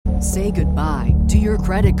Say goodbye to your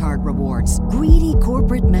credit card rewards. Greedy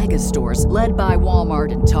corporate mega stores, led by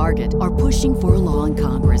Walmart and Target, are pushing for a law in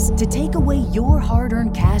Congress to take away your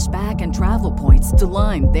hard-earned cash back and travel points to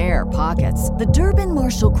line their pockets. The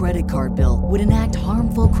Durbin-Marshall credit card bill would enact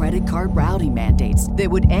harmful credit card routing mandates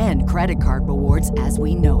that would end credit card rewards as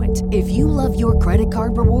we know it. If you love your credit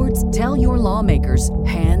card rewards, tell your lawmakers,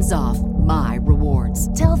 hands off my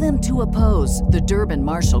rewards. Tell them to oppose the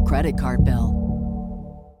Durbin-Marshall credit card bill.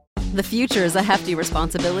 The future is a hefty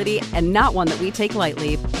responsibility and not one that we take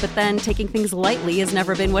lightly. But then taking things lightly has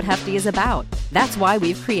never been what Hefty is about. That's why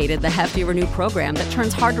we've created the Hefty Renew program that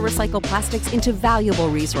turns hard-to-recycle plastics into valuable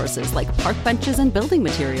resources like park benches and building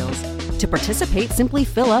materials. To participate, simply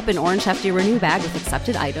fill up an orange Hefty Renew bag with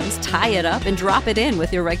accepted items, tie it up, and drop it in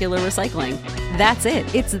with your regular recycling. That's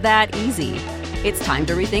it. It's that easy. It's time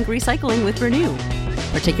to rethink recycling with Renew.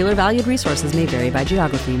 Particular valued resources may vary by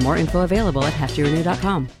geography. More info available at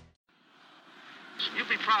heftyrenew.com. You'll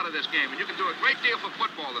be proud of this game, and you can do a great deal for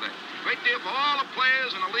football today. Great deal for all the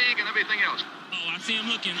players in the league and everything else. Oh, I see him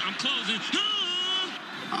looking. I'm closing.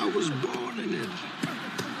 I was born in it,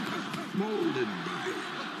 molded by it.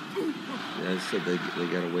 Yeah, I said they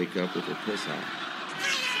got to wake up with their piss out.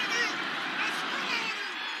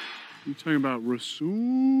 You talking about Rasul?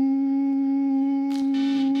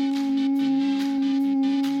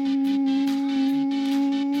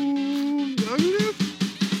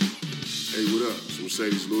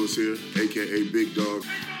 Mercedes Lewis here, a.k.a. Big Dog.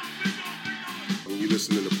 When you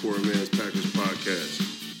listen to the Poor Man's Packers podcast,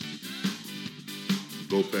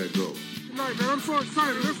 go Pack Go. Good night, man. I'm so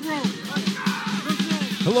excited. Let's roll.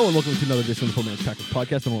 Hello and welcome to another edition of the Poor Man's Packers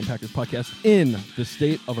podcast, the number one Packers podcast in the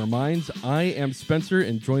state of our minds. I am Spencer,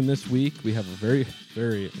 and joined this week, we have a very,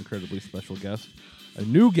 very incredibly special guest, a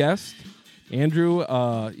new guest. Andrew,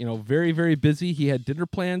 very, very busy. He had dinner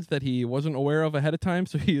plans that he wasn't aware of ahead of time,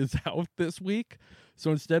 so he is out this week. So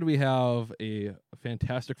instead, we have a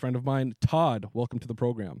fantastic friend of mine, Todd. Welcome to the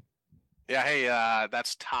program. Yeah, hey,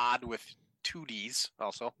 that's Todd with two Ds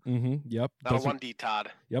also. Mm-hmm. Yep. Not a 1D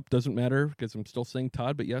Todd. Yep, doesn't matter because I'm still saying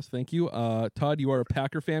Todd, but yes, thank you. Todd, you are a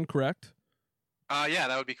Packer fan, correct? Yeah,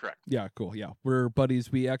 that would be correct. Yeah, cool. Yeah, we're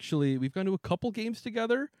buddies. We've gone to a couple games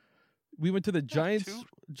together. We went to the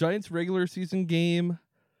Giants regular season game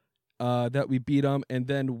that we beat them, and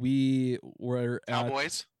then we were at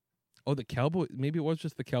Cowboys. Oh, the Cowboys. Maybe it was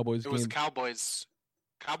just the Cowboys. It was Cowboys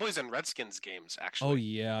and Redskins games, actually. Oh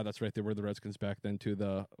yeah, that's right. They were the Redskins back then too.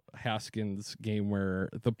 The Haskins game where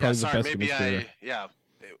the best.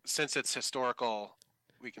 Since it's historical,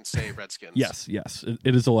 we can say Redskins. Yes,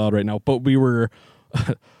 it is allowed right now. But we were.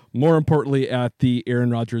 More importantly, at the Aaron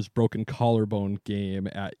Rodgers broken collarbone game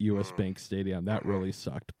at U.S. Bank Stadium. That really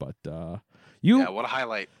sucked. But what a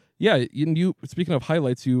highlight. Yeah, you speaking of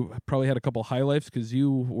highlights, you probably had a couple highlights because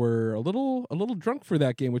you were a little drunk for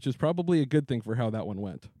that game, which is probably a good thing for how that one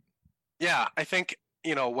went. Yeah, I think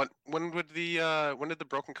when did the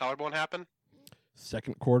broken collarbone happen?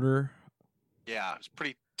 Second quarter. Yeah, it was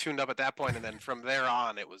pretty tuned up at that point, and then from there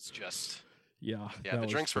on, it was just. Yeah, the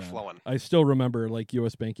drinks were flowing. I still remember, like,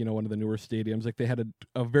 U.S. Bank, one of the newer stadiums, like, they had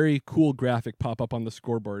a very cool graphic pop up on the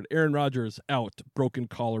scoreboard. Aaron Rodgers out, broken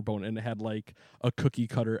collarbone, and it had, like, a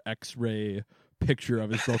cookie-cutter X-ray picture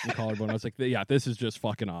of his broken collarbone. I was like, yeah, this is just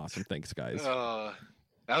fucking awesome. Thanks, guys. That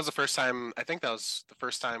was the first time, I think that was the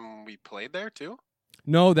first time we played there, too?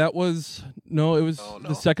 No, it was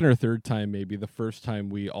the second or third time, maybe. The first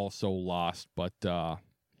time we also lost, but...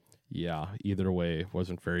 Yeah, either way,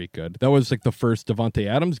 wasn't very good. That was like the first Devontae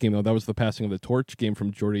Adams game, though. That was the passing of the torch game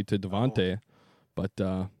from Jordy to Devontae. But,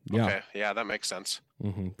 yeah. Okay, yeah, that makes sense.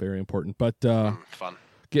 Mm-hmm, very important. But fun.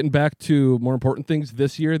 Getting back to more important things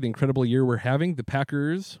this year, the incredible year we're having, the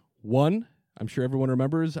Packers won. I'm sure everyone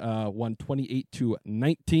remembers, won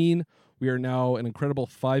 28-19. We are now an incredible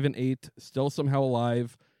 5-8, still somehow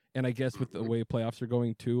alive. And I guess with the way playoffs are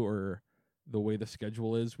going, too, or... the way the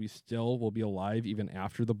schedule is, we still will be alive even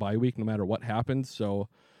after the bye week, no matter what happens. So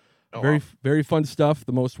very fun stuff.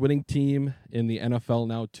 The most winning team in the NFL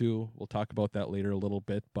now, too. We'll talk about that later a little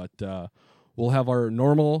bit, but we'll have our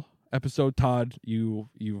normal episode. Todd, you've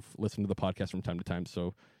listened to the podcast from time to time,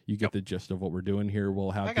 so you get the gist of what we're doing here.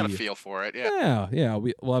 We'll have I got a feel for it. Yeah.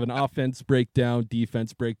 We'll have an offense breakdown,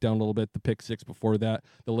 defense breakdown a little bit. The pick six before that,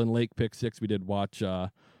 the Lynn Lake pick six. We did watch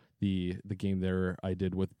the game there I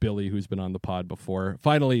did with Billy, who's been on the pod before.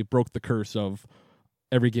 Finally broke the curse of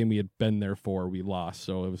every game we had been there for, we lost.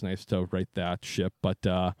 So it was nice to right that ship. But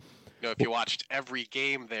if you watched every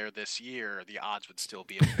game there this year, the odds would still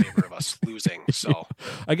be in favor of us losing. So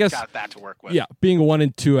I guess got that to work with. Yeah, being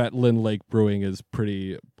 1-2 at Lynn Lake Brewing is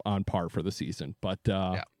pretty on par for the season. But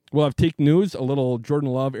We'll have Take News, a little Jordan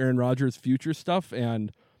Love, Aaron Rodgers future stuff,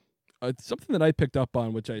 and something that I picked up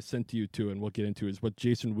on, which I sent to you too, and we'll get into, is what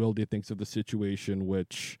Jason Wilde thinks of the situation,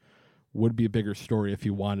 which would be a bigger story if he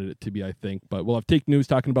wanted it to be, I think. But we'll have Take News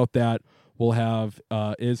talking about that. We'll have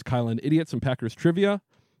Is Kyle an Idiot? Some Packers trivia,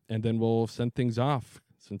 and then we'll send things off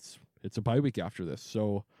since it's a bye week after this.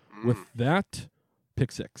 So with that,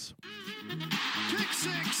 pick six. Pick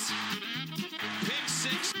six. Pick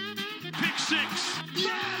six. Pick six.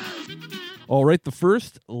 Yes! All right, the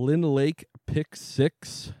first Lynn Lake pick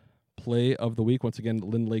six play of the week. Once again,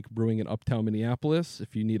 Lynn Lake Brewing in Uptown Minneapolis.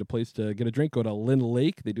 If you need a place to get a drink, go to Lynn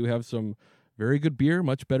Lake. They do have some very good beer,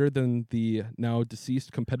 much better than the now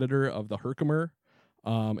deceased competitor of the Herkimer.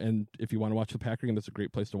 And if you want to watch the Packer game, that's a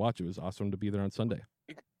great place to watch. It was awesome to be there on Sunday.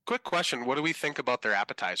 Quick question. What do we think about their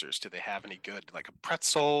appetizers? Do they have any good, like a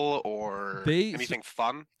pretzel or anything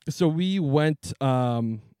fun? So we went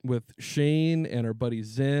with Shane and our buddy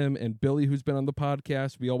Zim and Billy, who's been on the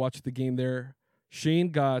podcast. We all watched the game there. Shane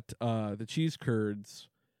got the cheese curds.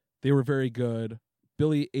 They were very good.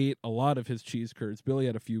 Billy ate a lot of his cheese curds. Billy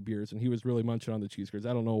had a few beers, and he was really munching on the cheese curds.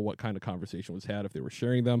 I don't know what kind of conversation was had if they were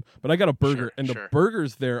sharing them, but I got a burger, the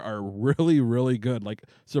burgers there are really, really good, like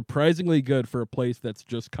surprisingly good for a place that's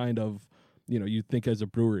just kind of, you'd think as a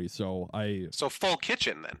brewery. So full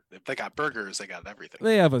kitchen then. If they got burgers, they got everything.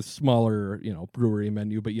 They have a smaller, brewery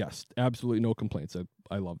menu, but yes, absolutely no complaints.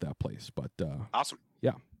 I love that place, but awesome.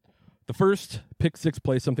 Yeah. The first pick six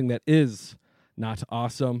play, something that is not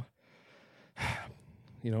awesome.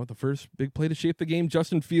 The first big play to shape the game,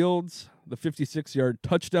 Justin Fields, the 56-yard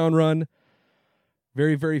touchdown run.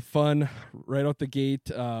 Very, very fun right out the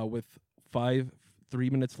gate with 3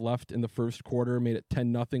 minutes left in the first quarter. Made it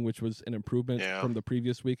 10-0, which was an improvement from the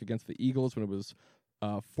previous week against the Eagles when it was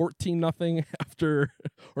 14-0 after,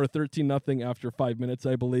 or 13-0 after 5 minutes,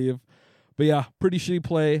 I believe. But yeah, pretty shitty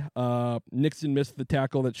play. Nixon missed the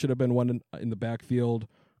tackle that should have been one in the backfield.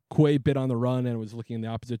 Quay bit on the run and was looking in the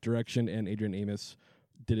opposite direction, and Adrian Amos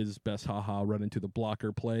did his best run into the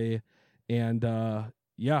blocker play. And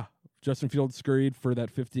Justin Fields scurried for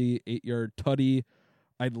that 58-yard tutty.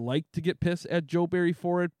 I'd like to get pissed at Joe Barry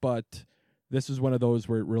for it, but this is one of those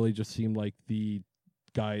where it really just seemed like the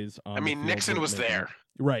guys on Nixon was there.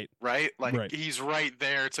 Right. Like, he's right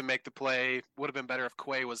there to make the play. Would have been better if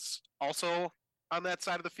Quay was also on that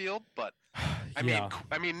side of the field, but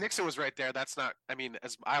Nixon was right there. That's not,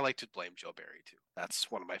 as I like to blame Joe Barry too.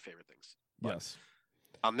 That's one of my favorite things. But yes.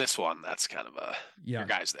 On this one, that's kind of your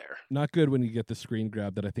guy's there. Not good when you get the screen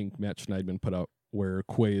grab that I think Matt Schneidman put out where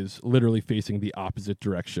Quay is literally facing the opposite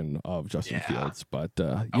direction of Justin Fields. But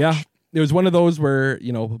it was one of those where,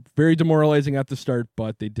 very demoralizing at the start,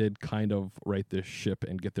 but they did kind of right this ship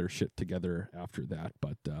and get their shit together after that.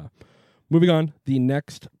 But moving on, the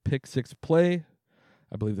next pick six play,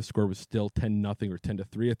 I believe the score was still 10-0 or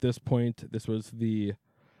 10-3 at this point. This was the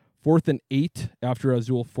 4th and 8 after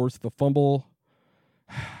Azul forced the fumble.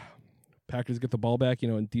 Packers get the ball back,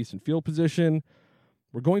 in decent field position.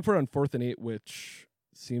 We're going for it on 4th and 8, which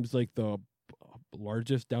seems like the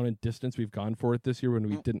largest down in distance we've gone for it this year when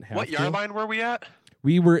we didn't have What yard line were we at?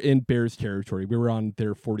 We were in Bears territory. We were on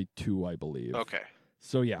their 42, I believe. Okay.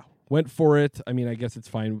 So, went for it. I guess it's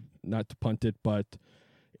fine not to punt it, but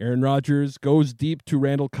Aaron Rodgers goes deep to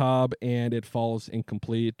Randall Cobb, and it falls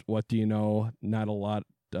incomplete. What do you know? Not a lot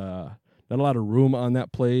of room on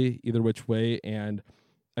that play either which way, and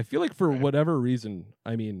I feel like for whatever reason,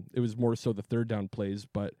 it was more so the third down plays,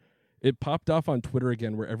 but it popped off on Twitter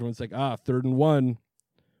again where everyone's like, 3rd and 1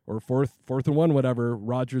 or 4th and 1, whatever.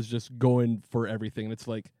 Rodgers just going for everything. And it's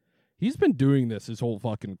like, he's been doing this his whole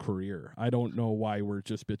fucking career. I don't know why we're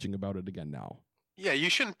just bitching about it again now. Yeah, you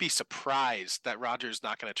shouldn't be surprised that Rodgers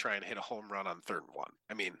not going to try and hit a home run on 3rd and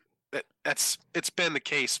 1. It's been the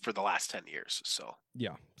case for the last 10 years. So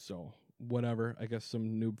yeah, so whatever. I guess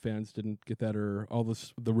some noob fans didn't get that, or all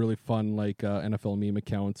the really fun NFL meme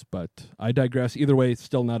accounts, but I digress. Either way, it's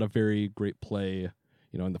still not a very great play,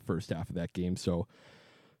 in the first half of that game. So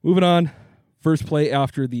moving on, first play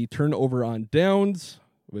after the turnover on downs,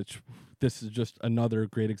 which this is just another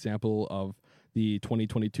great example of the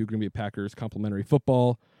 2022 Green Bay Packers complimentary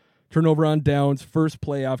football. Turnover on downs, first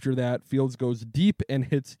play after that, Fields goes deep and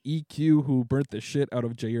hits EQ, who burnt the shit out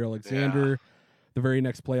of Jair Alexander. Yeah. The very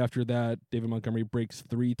next play after that, David Montgomery breaks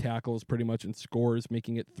 3 tackles pretty much and scores,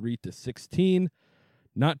 making it 3-16.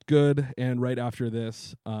 Not good. And right after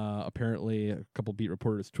this, apparently a couple beat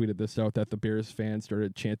reporters tweeted this out, that the Bears fans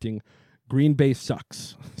started chanting, "Green Bay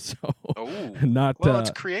sucks." So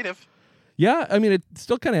that's creative. Yeah, it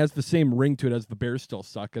still kind of has the same ring to it as the Bears still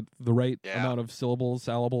suck at the right amount of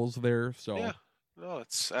syllables there. So No,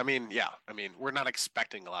 it's. I mean, yeah. I mean, we're not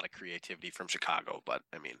expecting a lot of creativity from Chicago, but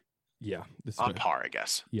I mean, yeah, on par, I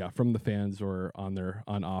guess. Yeah, from the fans or on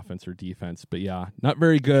offense or defense, but yeah, not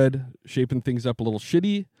very good. Shaping things up a little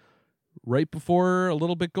shitty right before a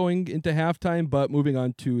little bit going into halftime. But moving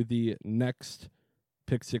on to the next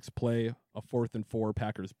pick six play, a 4th and 4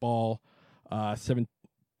 Packers ball. 17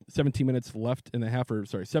 minutes left in the half,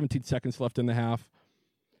 17 seconds left in the half.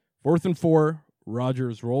 4th and 4.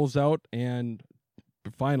 Rodgers rolls out and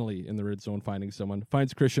finally in the red zone finding someone,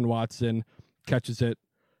 finds Christian Watson, catches it,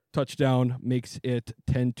 touchdown, makes it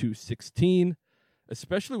 10-16,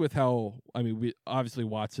 especially with how, I mean, obviously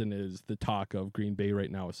Watson is the talk of Green Bay right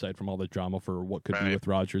now, aside from all the drama for what could be with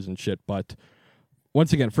Rodgers and shit. But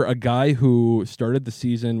once again, for a guy who started the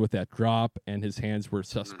season with that drop and his hands were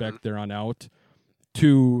suspect there on out,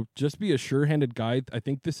 to just be a sure-handed guy, I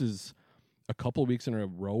think this is a couple of weeks in a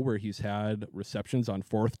row where he's had receptions on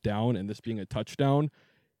 4th down and this being a touchdown.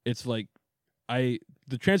 It's like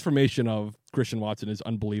the transformation of Christian Watson is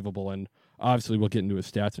unbelievable, and obviously we'll get into his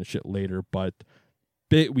stats and shit later, but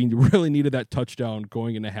we really needed that touchdown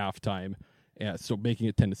going into halftime, so making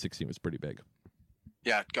it 10-16 was pretty big.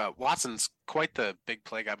 Yeah, Watson's quite the big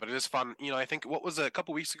play guy, but it is fun. You know, I think what was a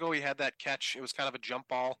couple weeks ago he had that catch. It was kind of a jump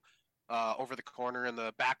ball over the corner in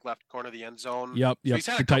the back left corner of the end zone. Yep. So he's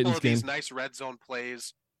had a couple of these nice red zone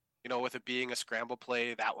plays, you know, with it being a scramble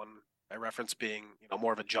play. That one I reference being, you know,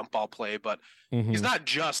 more of a jump ball play, but he's not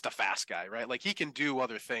just a fast guy, right? Like he can do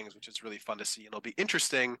other things, which is really fun to see. And it'll be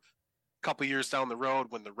interesting a couple of years down the road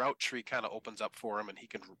when the route tree kind of opens up for him and he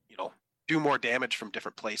can, you know, do more damage from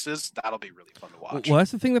different places. That'll be really fun to watch. Well,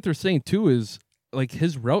 that's the thing that they're saying too, is like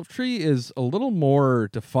his route tree is a little more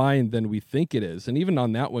defined than we think it is. And even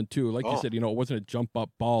on that one too, like you said, you know, it wasn't a jump up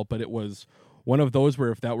ball, but it was one of those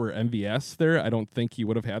where if that were MVS there, I don't think he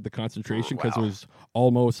would have had the concentration because it was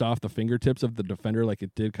almost off the fingertips of the defender. Like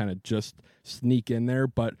it did kind of just sneak in there.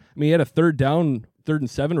 But I mean, he had a 3rd and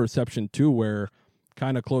 7 reception too, where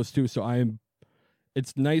kind of close too. So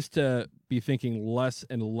it's nice to be thinking less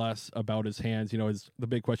and less about his hands. You know, the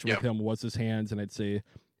big question with him was his hands, and I'd say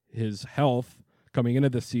his health coming into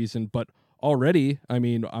this season. But already, I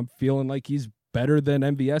mean, I'm feeling like he's better than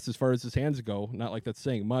MVS as far as his hands go. Not like that's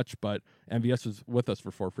saying much, but MVS was with us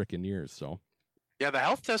for 4 freaking years. So, yeah, the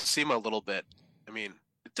health does seem a little bit. I mean,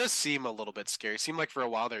 it does seem a little bit scary. It seemed like for a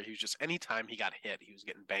while there, he was just anytime he got hit, he was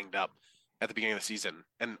getting banged up at the beginning of the season,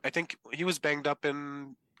 and I think he was banged up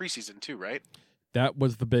in preseason too, right? That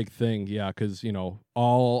was the big thing, yeah, because, you know,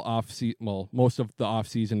 most of the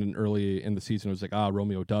offseason and early in the season was like,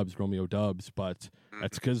 Romeo Dubs, but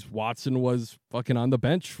that's because Watson was fucking on the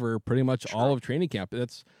bench for pretty much all of training camp.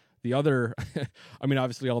 That's the other, I mean,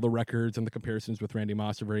 obviously all the records and the comparisons with Randy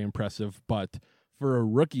Moss are very impressive, but for a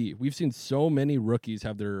rookie, we've seen so many rookies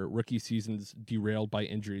have their rookie seasons derailed by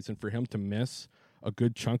injuries, and for him to miss a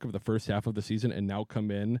good chunk of the first half of the season and now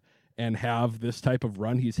come in and have this type of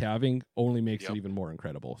run he's having only makes it even more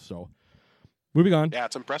incredible. So moving on. Yeah,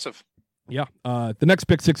 it's impressive. Yeah. The next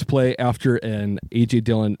pick six play after an A.J.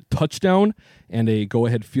 Dillon touchdown and a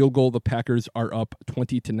go-ahead field goal, the Packers are up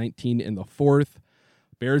 20-19 in the 4th.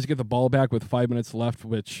 Bears get the ball back with 5 minutes left,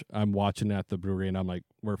 which I'm watching at the brewery, and I'm like,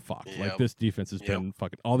 we're fucked. Yep. Like, this defense has been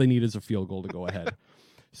fucking... All they need is a field goal to go ahead.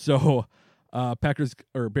 So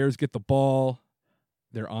Bears get the ball.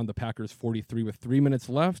 They're on the Packers 43 with 3 minutes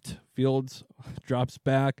left. Fields drops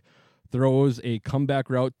back, throws a comeback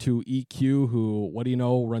route to EQ, who, what do you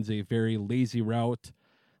know, runs a very lazy route.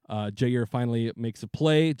 Jair finally makes a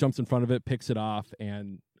play, jumps in front of it, picks it off,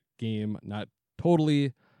 and game not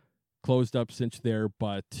totally closed up cinch there,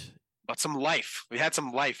 but some life. We had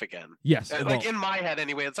some life again. Yes. Like in my head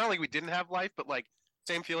anyway, it's not like we didn't have life, but like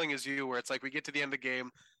same feeling as you, where it's like we get to the end of the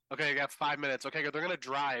game. Okay, I got 5 minutes. Okay, they're going to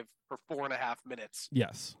drive for 4.5 minutes.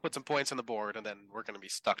 Yes. Put some points on the board, and then we're going to be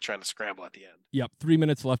stuck trying to scramble at the end. Yep, 3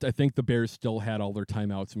 minutes left. I think the Bears still had all their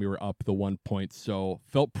timeouts, and we were up the 1 point. So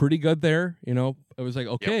felt pretty good there. You know, it was like,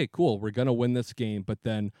 okay, cool. We're going to win this game. But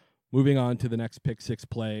then moving on to the next pick six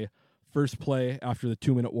play. First play after the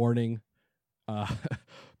 2-minute warning.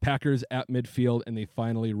 Packers at midfield, and they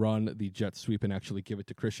finally run the jet sweep and actually give it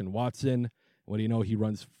to Christian Watson. What do you know? He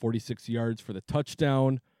runs 46 yards for the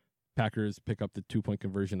touchdown. Packers pick up the 2-point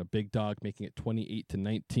conversion, a big dog, making it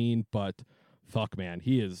 28-19. But fuck, man,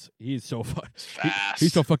 he's so fast.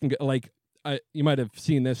 He's so fucking good. Like you might have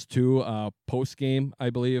seen this too. Post game, I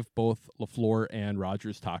believe both LaFleur and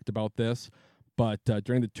Rodgers talked about this. But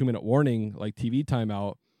during the 2-minute warning, like TV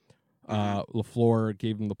timeout, LaFleur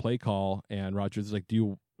gave him the play call, and Rodgers was like,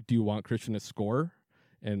 "Do you want Christian to score?"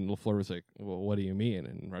 And LaFleur was like, well, what do you mean?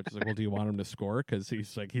 And Rodgers was like, well, do you want him to score? Because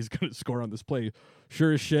he's like, he's going to score on this play.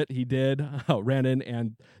 Sure as shit, he did. Ran in.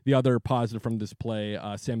 And the other positive from this play,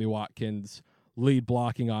 Sammy Watkins lead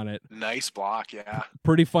blocking on it. Nice block, yeah.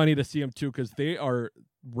 Pretty funny to see him, too, because they are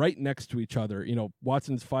right next to each other. You know,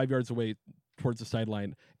 Watson's 5 yards away towards the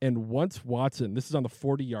sideline. And once Watson, this is on the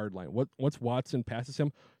 40-yard line, once Watson passes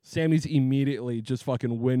him, Sammy's immediately just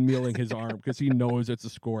fucking windmilling his arm because he knows it's a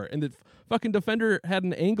score. And the fucking defender had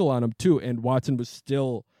an angle on him too, and Watson was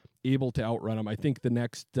still able to outrun him. I think the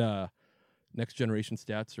next generation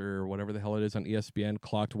stats or whatever the hell it is on ESPN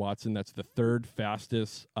clocked Watson. That's the third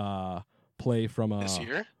fastest play from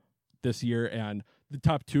this year, and the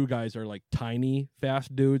top two guys are like tiny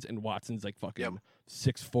fast dudes, and Watson's like fucking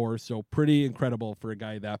 6'4", so pretty incredible for a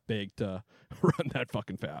guy that big to run that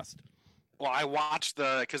fucking fast. Well, I watched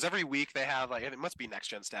because every week they have like, it must be Next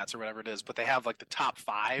Gen Stats or whatever it is, but they have like the top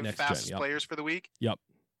 5 fastest players for the week. Yep.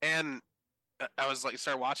 And I was like,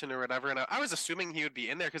 start watching or whatever, and I was assuming he would be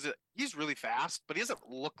in there because he's really fast, but he doesn't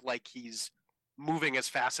look like he's moving as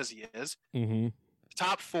fast as he is. Mm-hmm.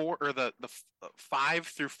 Top 4 or the 5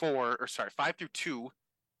 through 2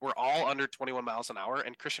 were all under 21 miles an hour,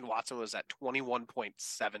 and Christian Watson was at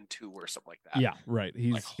 21.72 or something like that. Yeah, right.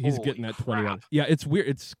 He's getting that 21. Crap. Yeah, it's weird.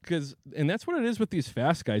 It's because, and that's what it is with these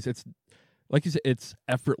fast guys. It's like you said, it's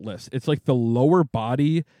effortless. It's like the lower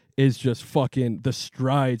body is just fucking, the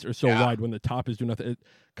strides are so wide when the top is doing nothing. It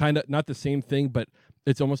kind of not the same thing, but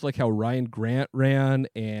it's almost like how Ryan Grant ran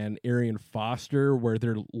and Arian Foster, where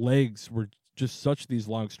their legs were just such these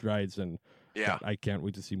long strides. And yeah, God, I can't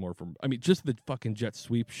wait to see more from. I mean, just the fucking jet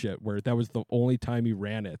sweep shit, where that was the only time he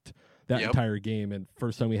ran it that entire game, and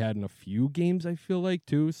first time we had in a few games, I feel like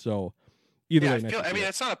too. So either way, I mean,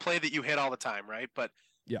 it's not a play that you hit all the time, right? But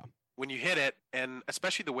yeah, when you hit it, and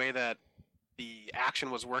especially the way that the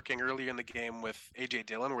action was working earlier in the game with AJ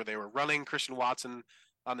Dillon, where they were running Christian Watson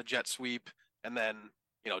on the jet sweep, and then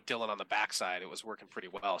Dillon on the backside, it was working pretty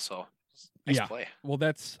well. So nice play. Well,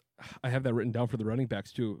 I have that written down for the running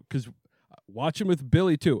backs too, because watching with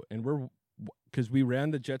Billy too, and because we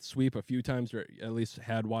ran the jet sweep a few times, or at least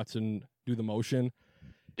had Watson do the motion.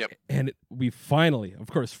 Yep. And we finally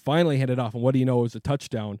handed off, and what do you know, it was a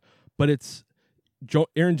touchdown. But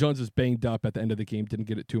Aaron Jones is banged up at the end of the game, didn't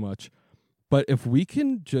get it too much. But if we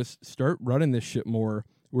can just start running this shit more,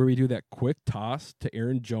 where we do that quick toss to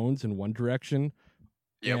Aaron Jones in one direction,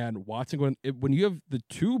 and Watson going, when you have the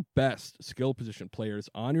two best skill position players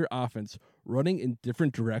on your offense running in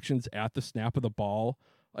different directions at the snap of the ball,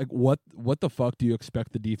 like what the fuck do you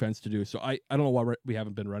expect the defense to do? So I don't know why we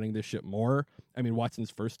haven't been running this shit more. I mean,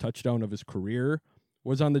 Watson's first touchdown of his career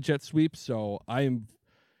was on the jet sweep, so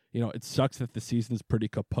it sucks that the season's pretty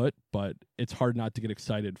kaput, but it's hard not to get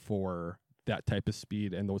excited for that type of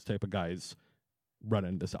speed and those type of guys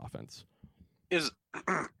running this offense.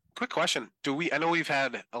 Quick question. I know we've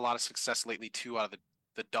had a lot of success lately too out of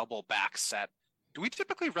the double back set. Do we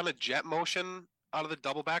typically run a jet motion out of the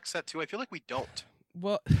double back set too? I feel like we don't.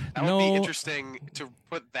 Well, that would be interesting to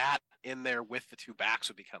put that in there with the two backs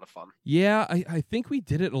would be kind of fun. Yeah, I think we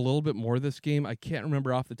did it a little bit more this game. I can't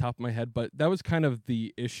remember off the top of my head, but that was kind of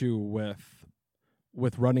the issue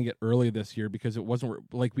with running it early this year, because it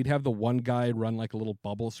wasn't like we'd have the one guy run like a little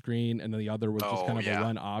bubble screen, and then the other was just kind of a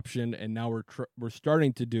run option. And now we're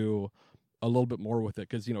starting to do a little bit more with it,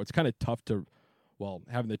 because it's kind of tough to,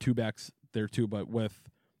 having the two backs there too, but with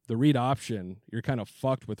the read option, you're kind of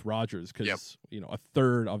fucked with Rodgers, because a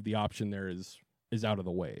third of the option there is out of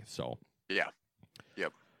the way. So yep.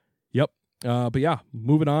 But yeah,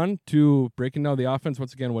 moving on to breaking down the offense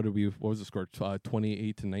once again. What was the score?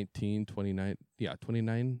 28-19, 29. Yeah,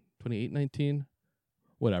 28-19.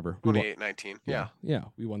 Whatever. 28-19. Yeah,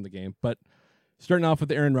 we won the game. But starting off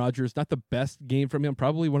with Aaron Rodgers, not the best game from him.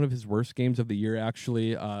 Probably one of his worst games of the year,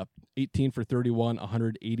 actually. 18 for 31,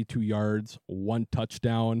 182 yards, 1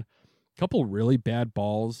 touchdown. Couple really bad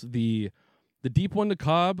balls. The deep one to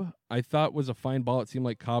Cobb, I thought was a fine ball. It seemed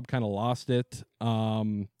like Cobb kind of lost it.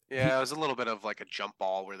 Yeah, it was a little bit of like a jump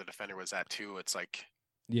ball where the defender was at too. It's like,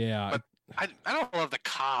 but I don't love the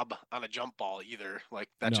Cobb on a jump ball either. Like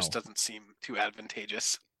that just doesn't seem too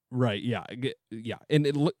advantageous. Right. Yeah.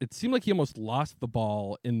 And it seemed like he almost lost the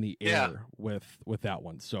ball in the air with that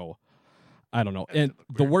one. So I don't know. And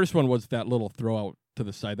the worst one was that little throw out to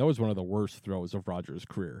the side. That was one of the worst throws of Rodgers'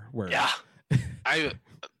 career. Where I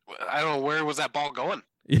don't know, where was that ball going?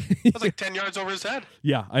 It was like 10 yards over his head.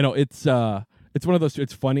 Yeah, I know. It's It's one of those.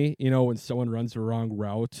 It's funny, when someone runs the wrong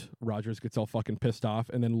route, Rodgers gets all fucking pissed off,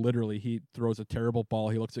 and then literally he throws a terrible ball.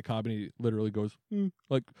 He looks at Cobb and he literally goes,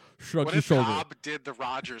 like shrugs his shoulder. What if Cobb did the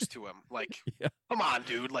Rodgers to him? Like, come on,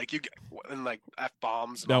 dude. Like and like F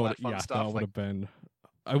bombs and all that fun stuff. That would have been.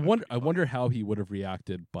 I wonder how he would have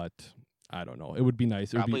reacted, but I don't know. It would be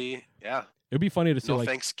nice. Probably, It would be funny to see. No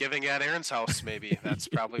Thanksgiving at Aaron's house, maybe. That's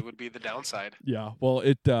probably would be the downside. Yeah. Well,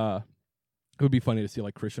 it would be funny to see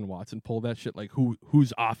like Christian Watson pull that shit. Like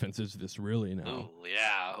whose offense is this really now? Ooh,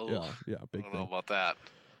 yeah. Ooh. Yeah. Big I don't thing. know about that.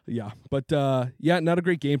 Yeah, but not a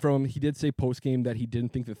great game from him. He did say post game that he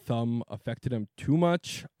didn't think the thumb affected him too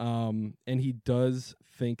much, and he does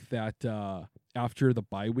think that after the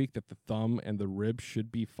bye week that the thumb and the rib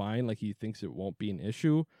should be fine. Like he thinks it won't be an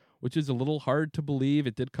issue, which is a little hard to believe.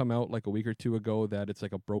 It did come out like a week or two ago that it's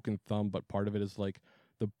like a broken thumb, but part of it is like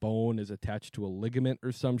the bone is attached to a ligament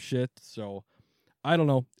or some shit. So I don't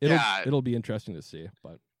know. It'll be interesting to see.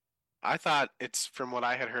 But I thought from what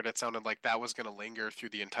I had heard, it sounded like that was going to linger through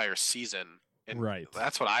the entire season. And right.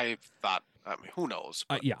 That's what I thought. I mean, who knows?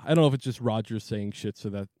 I don't know if it's just Rodgers saying shit so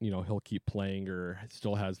that he'll keep playing or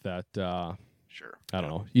still has that. Sure. I don't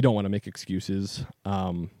know. You don't want to make excuses.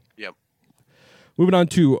 Yep. Moving on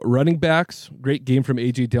to running backs. Great game from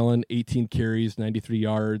A.J. Dillon, 18 carries, 93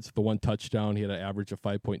 yards, the one touchdown. He had an average of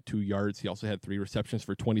 5.2 yards. He also had 3 receptions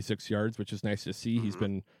for 26 yards, which is nice to see. He's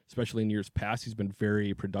been, especially in years past, he's been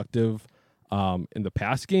very productive in the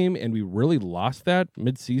pass game, and we really lost that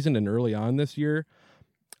mid-season and early on this year.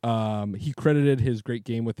 He credited his great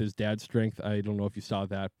game with his dad's strength. I don't know if you saw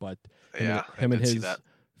that, but him and his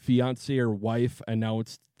fiance or wife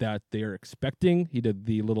announced that they are expecting. He did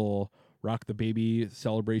the little rock the baby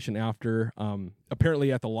celebration after.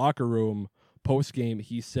 Apparently at the locker room post game,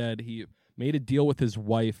 he said he made a deal with his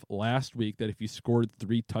wife last week that if he scored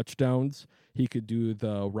 3 touchdowns, he could do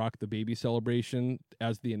the rock the baby celebration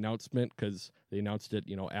as the announcement, because they announced it,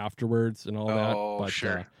 afterwards and all that. But,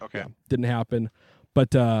 sure. Okay. Didn't happen.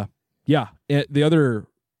 But the other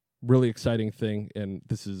really exciting thing, and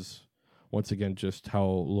this is once again just how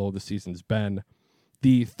low the season's been,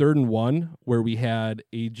 the 3rd and 1 where we had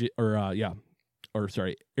Aaron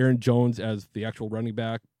Jones as the actual running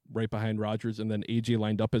back right behind Rodgers, and then AJ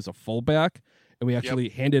lined up as a fullback, and we actually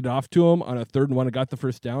handed it off to him on a 3rd and 1 and got the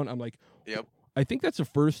first down. I'm like, I think that's the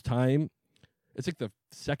first time. It's like the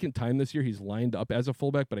second time this year he's lined up as a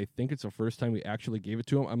fullback, but I think it's the first time we actually gave it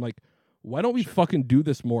to him. I'm like, why don't we fucking do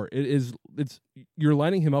this more? You're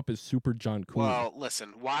lining him up as Super John Cooley. Well,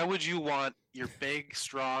 listen, why would you want your big,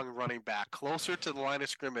 strong running back closer to the line of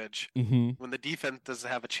scrimmage when the defense doesn't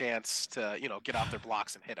have a chance to, get off their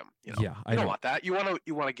blocks and hit him? You don't want that. You want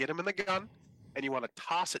to get him in the gun, and you want to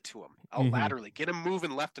toss it to him out laterally, get him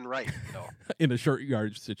moving left and right. In a short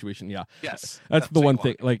yardage situation, yeah. Yes, that's the one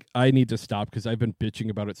thing. Like, I need to stop because I've been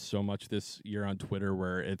bitching about it so much this year on Twitter,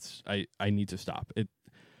 where I need to stop it.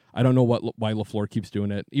 I don't know why LaFleur keeps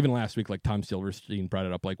doing it. Even last week, like Tom Silverstein brought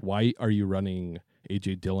it up, like, why are you running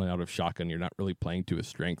A.J. Dillon out of shotgun? You're not really playing to his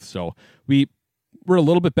strengths. So we're a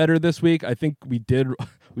little bit better this week. I think we did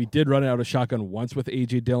run it out of shotgun once with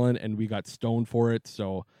A.J. Dillon, and we got stoned for it.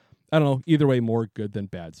 So I don't know. Either way, more good than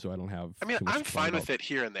bad. So I don't have. I mean, I'm fine with it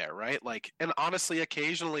here and there, right? Like, and honestly,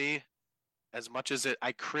 occasionally, as much as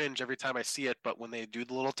I cringe every time I see it, but when they do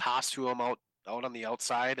the little toss to him out on the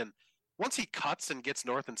outside, and once he cuts and gets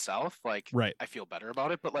north and south, like, I feel better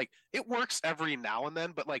about it. But like, it works every now and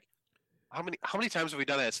then. But like, how many times have we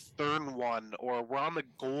done it? It's 3rd and 1, or we're on the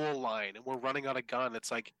goal line and we're running out of gun.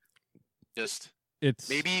 It's like,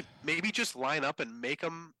 maybe just line up and make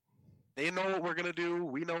them. They know what we're gonna do.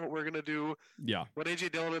 We know what we're gonna do. Yeah. Put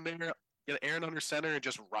AJ Dillon in there, get Aaron under center, and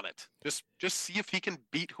just run it. Just see if he can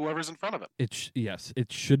beat whoever's in front of him.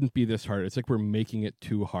 It shouldn't be this hard. It's like we're making it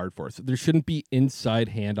too hard for us. There shouldn't be inside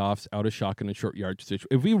handoffs out of shotgun and short yardage situation.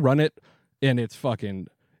 If we run it and it's fucking,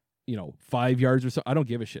 5 yards or so, I don't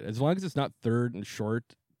give a shit. As long as it's not 3rd and short,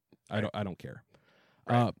 I don't care.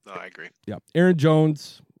 Right. No, I agree. Yeah. Aaron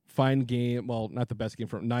Jones, fine game. Well, not the best game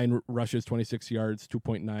from 9 rushes, 26 yards,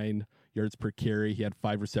 2.9 yards per carry. He had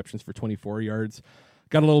 5 receptions for 24 yards.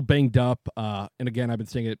 Got a little banged up. And again, I've been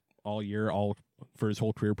saying it all year, all for his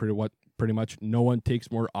whole career, pretty much. No one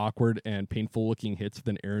takes more awkward and painful looking hits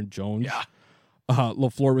than Aaron Jones. Yeah.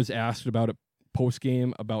 LaFleur was asked about it post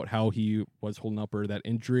game about how he was holding up or that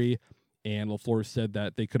injury. And LaFleur said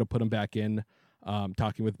that they could have put him back in.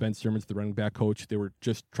 Talking with Ben Simmons, the running back coach, they were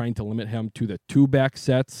just trying to limit him to the 2 back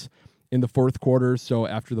sets in the 4th quarter. So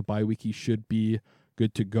after the bye week, he should be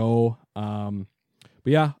good to go. But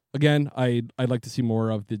yeah, again, I'd like to see more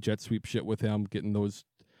of the jet sweep shit with him, getting him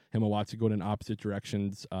and Watson going in opposite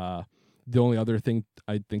directions. the only other thing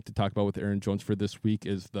I think to talk about with Aaron Jones for this week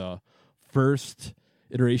is the first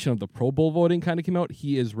iteration of the Pro Bowl voting kind of came out.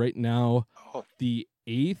 He is right now the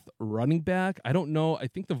 8th running back. I don't know. I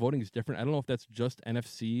think the voting is different. I don't know if that's just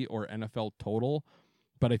NFC or NFL total,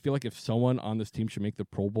 but I feel like if someone on this team should make the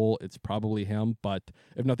Pro Bowl, it's probably him. But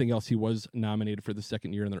if nothing else, he was nominated for the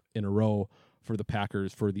second year in a row for the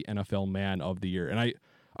Packers for the NFL Man of the Year. And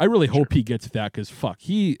I really hope he gets that because,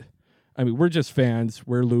 we're just fans.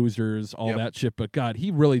 We're losers, all that shit. But, God,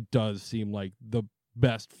 he really does seem like the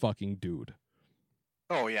best fucking dude.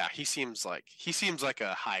 Oh, yeah. He seems like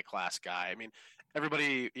a high-class guy. I mean,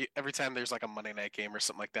 every time there's like a Monday night game or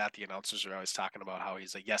something like that, the announcers are always talking about how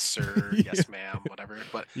he's a yes, sir, yes, ma'am, whatever.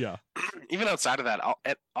 But even outside of that,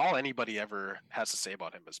 all anybody ever has to say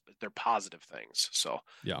about him is they're positive things. So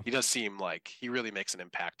he does seem like he really makes an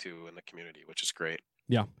impact too in the community, which is great.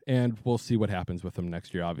 Yeah, and we'll see what happens with him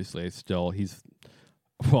next year. Obviously,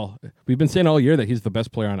 we've been saying all year that he's the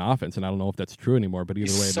best player on offense, and I don't know if that's true anymore. But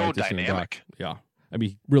either way, he's so dynamic. Yeah. I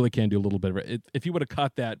mean, he really can do a little bit of it. If he would have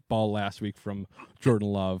caught that ball last week from Jordan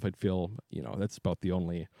Love, I'd feel, that's about the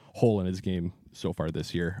only hole in his game so far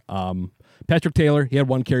this year. Patrick Taylor, he had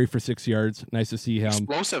 1 carry for 6 yards. Nice to see him.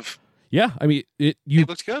 Explosive. Yeah, I mean, he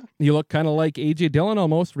looks good. He looked kind of like A.J. Dillon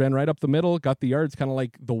almost, ran right up the middle, got the yards, kind of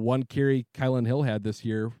like the 1 carry Kylan Hill had this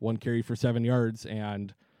year, 1 carry for 7 yards.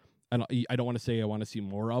 And I don't want to say I want to see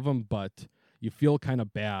more of him, but you feel kind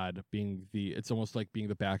of bad it's almost like being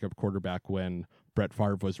the backup quarterback when Brett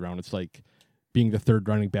Favre was around. It's like being the third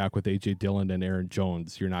running back with A.J. Dillon and Aaron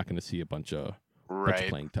Jones. You're not going to see a bunch of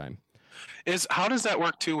playing time. How does that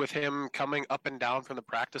work too with him coming up and down from the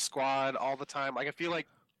practice squad all the time? Like, I feel like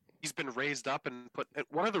he's been raised up and put.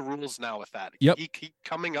 What are the rules now with that? Yep. He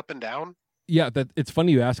coming up and down? Yeah, it's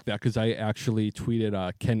funny you ask that because I actually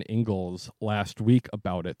tweeted Ken Ingalls last week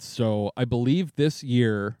about it. So I believe this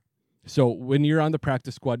year. So when you're on the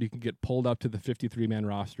practice squad, you can get pulled up to the 53-man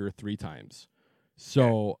roster 3 times.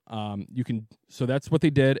 So So that's what they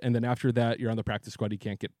did, and then after that, you're on the practice squad. You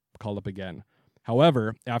can't get called up again.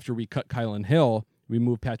 However, after we cut Kylan Hill, we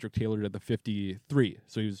moved Patrick Taylor to the 53.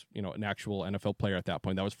 So he was, an actual NFL player at that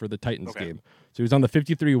point. That was for the Titans game. So he was on the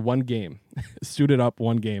 53 one game, suited up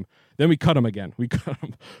 1 game. Then we cut him again. We cut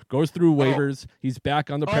him. Goes through waivers. He's back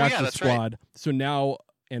on the practice squad. Right. So now,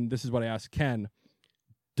 and this is what I asked Ken.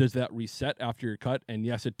 Does that reset after you're cut? And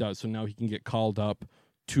yes, it does. So now he can get called up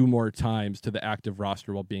 2 more times to the active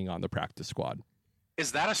roster while being on the practice squad.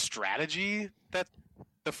 Is that a strategy that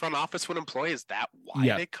the front office would employ? Is that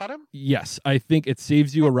why they cut him? Yes. I think it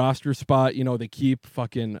saves you a roster spot. They keep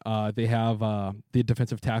they have the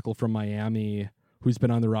defensive tackle from Miami who's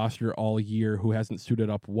been on the roster all year, who hasn't suited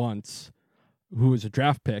up once, who is a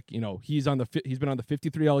draft pick. He's been on the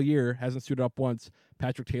 53 all year, hasn't suited up once.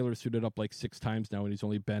 Patrick Taylor suited up like 6 times now, and he's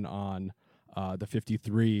only been on the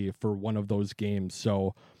 53 for one of those games.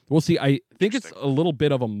 So we'll see. I think it's a little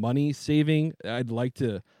bit of a money saving. I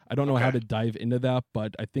don't know how to dive into that,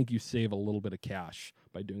 but I think you save a little bit of cash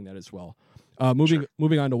by doing that as well.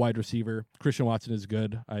 Moving on to wide receiver, Christian Watson is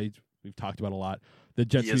good. We've talked about a lot. The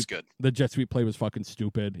jet sweep play was fucking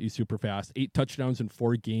stupid. He's super fast. 8 touchdowns in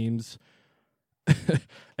 4 games.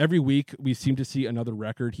 Every week we seem to see another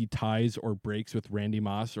record he ties or breaks with Randy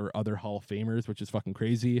Moss or other Hall of Famers, which is fucking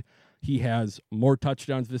crazy. He has more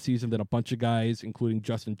touchdowns this season than a bunch of guys, including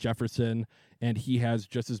Justin Jefferson, and he has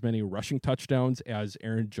just as many rushing touchdowns as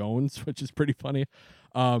Aaron Jones, which is pretty funny.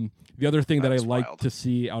 The other thing that I like to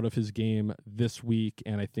see out of his game this week,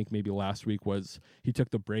 and I think maybe last week, was he took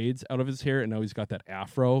the braids out of his hair, and now he's got that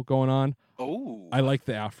afro going on. Oh, I like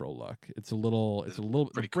the afro look. It's a little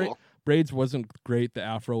pretty cool. Braids wasn't great. The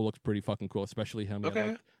afro looks pretty fucking cool, especially him. Okay. He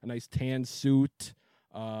had a nice tan suit.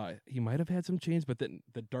 He might have had some chains, but then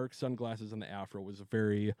the dark sunglasses and the afro was a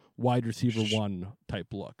very wide receiver 1 type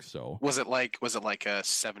look. So was it like a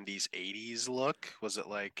 70s 80s look? Was it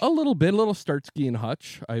like a little Starsky and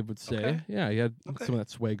Hutch, I would say. Okay. Yeah, he had some of that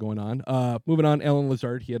sway going on. Moving on, Alan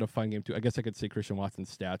Lazard, he had a fine game too. I guess I could say Christian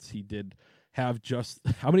Watson's stats. He did have just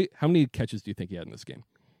how many catches do you think he had in this game?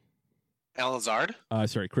 Alan Lazard?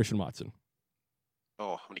 Christian Watson.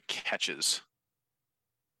 Oh, how many catches?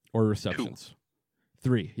 Or receptions? 2.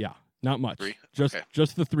 3, yeah. Not much. 3?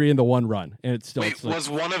 Just the 3 and the 1 run. And it's still... was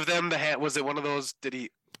one of them was it one of those, did he...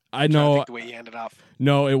 I know... the way he handed off.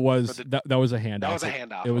 No, it was... That was a handoff. That was a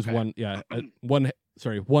handoff. It was one... Yeah.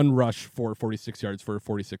 One rush for 46 yards for a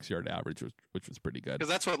 46-yard average, which was pretty good. Because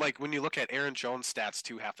that's what, when you look at Aaron Jones' stats,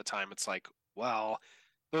 too, half the time, it's like, well...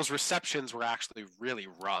 Those receptions were actually really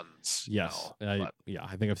runs. Yes. I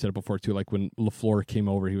think I've said it before, too. Like, when LaFleur came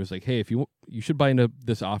over, he was like, hey, if you should buy into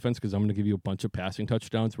this offense because I'm going to give you a bunch of passing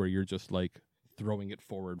touchdowns where you're just, throwing it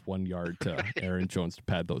forward 1 yard to Aaron Jones to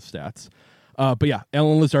pad those stats. But yeah,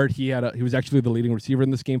 Allen Lazard, he was actually the leading receiver in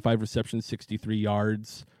this game, 5 receptions, 63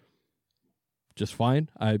 yards. Just fine.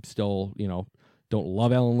 I still, don't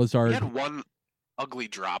love Allen Lazard. He had one ugly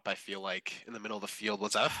drop, I feel like, in the middle of the field.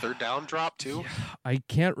 Was that a third down drop too? Yeah, I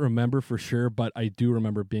can't remember for sure, but I do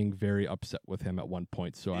remember being very upset with him at one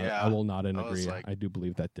point. So I will not agree. I do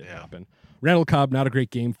believe that did happen. Randall Cobb, not a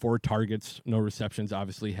great game, 4 targets, no receptions.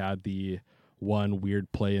 Obviously had the one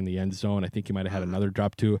weird play in the end zone. I think he might have had another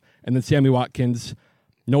drop too. And then Sammy Watkins,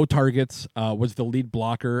 no targets, was the lead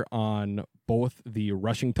blocker on both the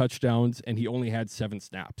rushing touchdowns, and he only had 7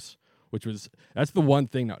 snaps, that's the one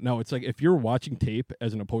thing. No, it's like if you're watching tape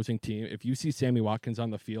as an opposing team, if you see Sammy Watkins on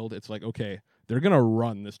the field, it's like, okay, they're going to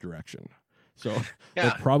run this direction. So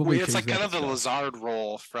yeah, probably it's like kind of the Lazard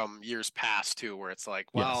role from years past too, where it's like,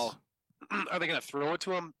 well, are they going to throw it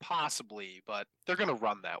to him? Possibly, but they're going to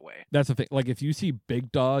run that way. That's the thing. Like if you see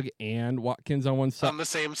Big Dog and Watkins on one side, on the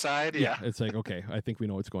same side, yeah, it's like, okay, I think we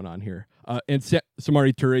know what's going on here. And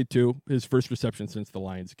Samari Toure too, his first reception since the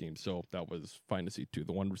Lions game, so that was fine to see too.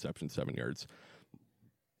 The 1 reception, 7 yards.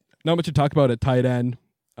 Not much to talk about at tight end.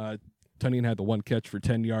 Tunyon had the 1 catch for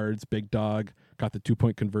 10 yards. Big Dog got the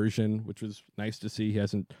 2-point conversion, which was nice to see. He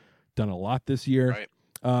hasn't done a lot this year.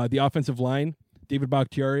 Right. The offensive line, David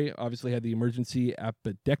Bakhtiari obviously had the emergency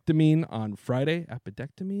appendectomy on Friday.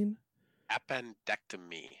 Appendectomy.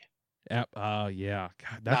 Yeah.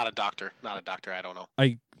 God, not a doctor. I don't know.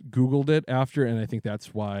 I Googled it after, and I think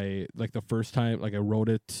that's why, like, the first time, like, I wrote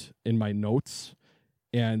it in my notes,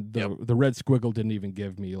 and the red squiggle didn't even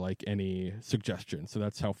give me, like, any suggestion. So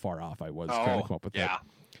that's how far off I was trying to come up with that.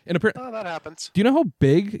 And that happens. Do you know how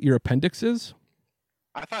big your appendix is?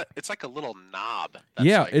 I thought it's like a little knob.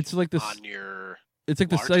 It's like this on your. It's like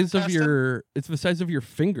the size intestine? of your. It's the size of your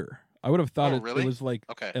finger. I would have thought it was like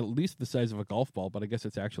at least the size of a golf ball, but I guess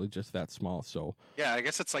it's actually just that small. So yeah, I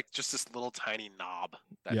guess it's like just this little tiny knob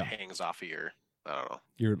that hangs off of your. I don't know.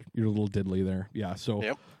 Your little diddly there. Yeah.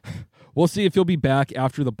 So we'll see if he'll be back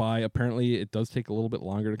after the bye. Apparently, it does take a little bit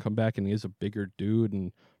longer to come back, and he is a bigger dude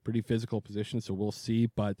and pretty physical position. So we'll see.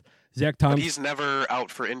 But Zach Tom, he's never out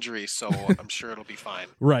for injury, so I'm sure it'll be fine.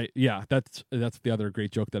 Right. Yeah. That's the other great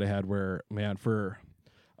joke that I had. Where, man, for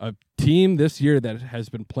a team this year that has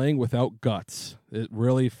been playing without guts, it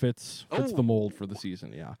really fits the mold for the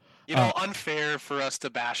season. Yeah. Unfair for us to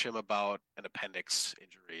bash him about an appendix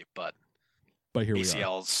injury, but here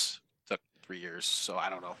ACLs took 3 years, so I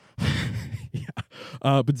don't know.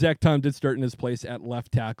 But Zach Tom did start in his place at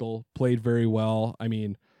left tackle, played very well. I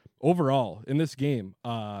mean, overall in this game,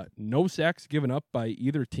 no sacks given up by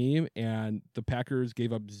either team, and the Packers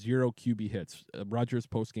gave up 0 QB hits. Rodgers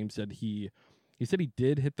postgame said he said he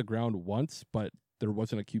did hit the ground once, but there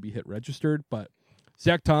wasn't a QB hit registered. But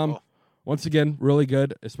Zach Tom, once again, really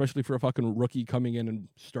good, especially for a fucking rookie coming in and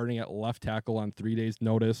starting at left tackle on 3 days'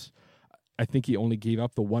 notice. I think he only gave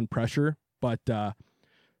up the 1 pressure, but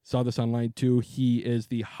saw this online too. He is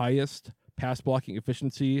the highest pass blocking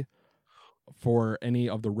efficiency for any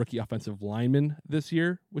of the rookie offensive linemen this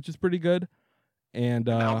year, which is pretty good. And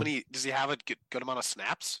how many does he have? A good amount of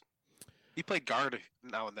snaps? He played guard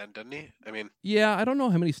now and then, didn't he? I mean, yeah, I don't know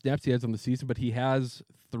how many snaps he has on the season, but he has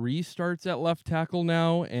 3 starts at left tackle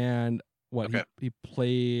now, and he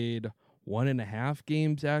played 1.5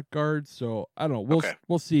 games at guard. So I don't know.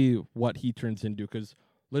 We'll see what he turns into, because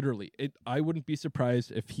literally, I wouldn't be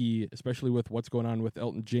surprised if he, especially with what's going on with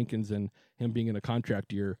Elton Jenkins and him being in a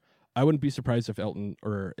contract year, I wouldn't be surprised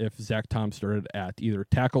if Zach Tom started at either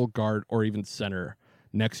tackle, guard, or even center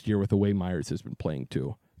next year with the way Myers has been playing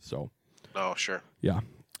too. So. Oh, sure. Yeah.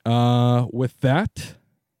 With that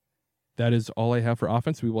is all I have for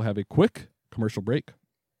offense. We will have a quick commercial break.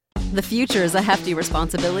 The future is a hefty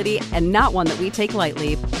responsibility and not one that we take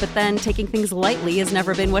lightly. But then taking things lightly has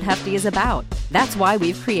never been what Hefty is about. That's why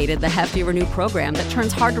we've created the Hefty Renew program that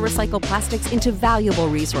turns hard-to-recycle plastics into valuable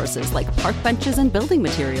resources like park benches and building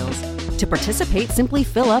materials. To participate, simply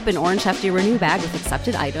fill up an orange Hefty Renew bag with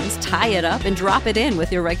accepted items, tie it up, and drop it in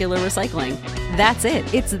with your regular recycling. That's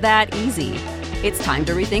it. It's that easy. It's time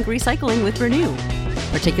to rethink recycling with Renew.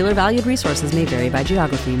 Particular valued resources may vary by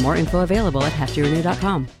geography. More info available at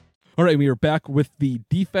heftyrenew.com. All right, we are back with the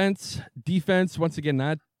defense. Defense, once again,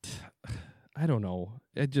 I don't know.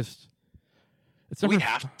 We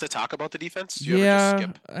have to talk about the defense? Do you ever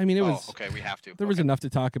just skip? I mean, it was... okay, we have to. There was enough to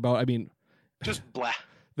talk about. I mean... Just blah.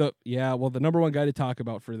 The number one guy to talk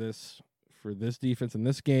about for this defense in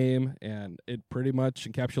this game, and it pretty much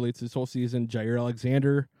encapsulates this whole season, Jair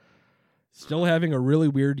Alexander, still having a really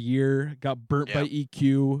weird year, got burnt by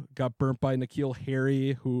EQ, got burnt by N'Keal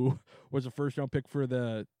Harry, who was a first-round pick for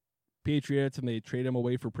the Patriots, and they trade him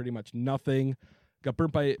away for pretty much nothing. Got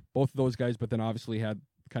burnt by both of those guys, but then obviously had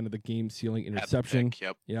kind of the game-sealing interception. Pick,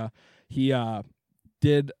 yep. Yeah. He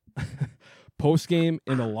did post-game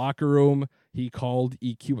in the locker room. He called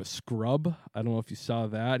EQ a scrub. I don't know if you saw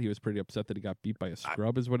that. He was pretty upset that he got beat by a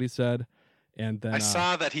scrub, is what he said. And then I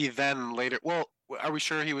saw that he then later. Well, are we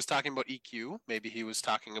sure he was talking about EQ? Maybe he was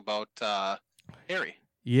talking about Harry.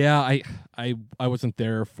 Yeah, I wasn't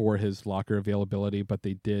there for his locker availability, but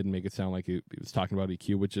they did make it sound like he was talking about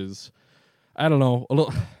EQ, which is, I don't know, a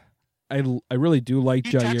little. I really do like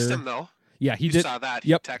Jair. He texted him though. Yeah, he you did. Saw that?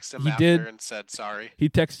 Yep, He texted him he after did. And said sorry. He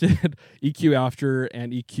texted EQ after,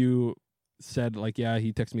 and EQ said like, yeah,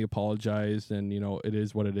 he texted me, apologized, and it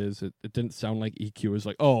is what it is. It didn't sound like EQ was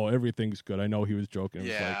like, oh, everything's good. I know he was joking. It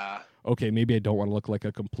was like, okay, maybe I don't want to look like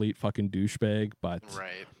a complete fucking douchebag, but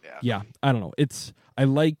right, yeah, I don't know. I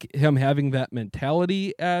like him having that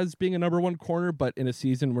mentality as being a number one corner, but in a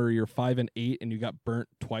season where you're 5-8 and you got burnt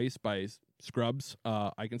twice by scrubs,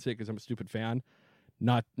 I can say because I'm a stupid fan.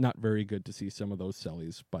 Not very good to see some of those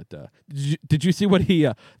sellies. But did you see what he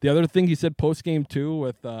the other thing he said post game too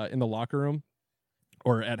with in the locker room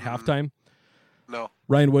or at halftime? No.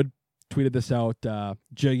 Ryan Wood tweeted this out.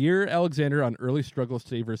 Jair Alexander on early struggles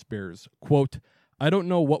today versus Bears. Quote, I don't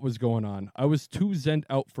know what was going on. I was too zen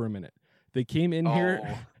out for a minute. They came in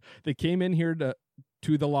here. They came in here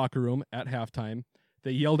to the locker room at halftime.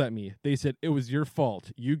 They yelled at me. They said, it was your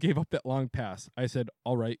fault. You gave up that long pass. I said,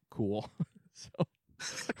 all right, cool. So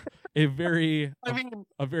a very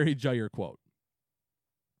Jair quote.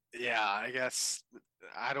 Yeah, I guess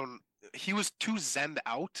he was too zen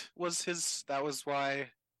out that was why.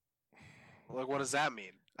 Like, what does that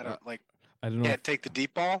mean? I don't know. Can't take the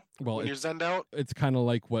deep ball when you're zened out? It's kind of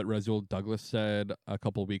like what Rasul Douglas said a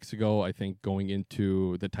couple of weeks ago, I think, going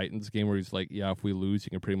into the Titans game, where he's like, yeah, if we lose, you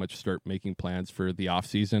can pretty much start making plans for the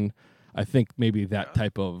offseason. I think maybe that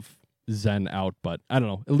type of zen out, but I don't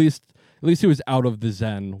know. At least he was out of the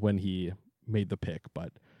zen when he made the pick,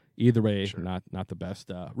 but either way, sure. not the best.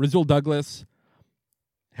 Rasul Douglas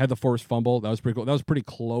had the forced fumble. That was pretty cool. That was pretty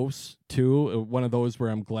close, too. One of those where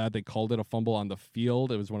I'm glad they called it a fumble on the field.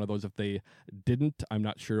 It was one of those, if they didn't, I'm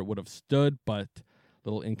not sure it would have stood, but a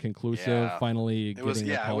little inconclusive. Yeah. Finally getting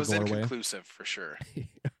the call go our way. It was inconclusive for sure.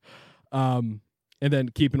 And then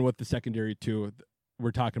keeping with the secondary, too,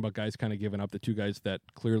 we're talking about guys kind of giving up. The two guys that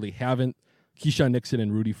clearly haven't, Keyshawn Nixon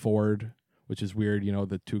and Rudy Ford, which is weird.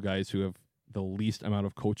 The two guys who have the least amount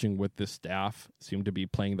of coaching with this staff seem to be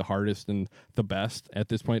playing the hardest and the best at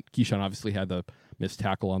this point. Keyshawn obviously had the missed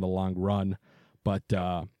tackle on the long run, but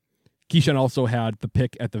Keyshawn also had the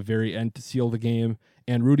pick at the very end to seal the game.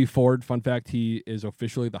 And Rudy Ford, fun fact, he is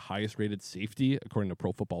officially the highest rated safety according to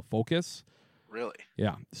Pro Football Focus. Really?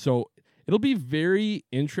 Yeah. So it'll be very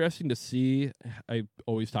interesting to see. I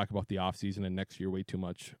always talk about the offseason and next year way too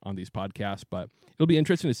much on these podcasts, but it'll be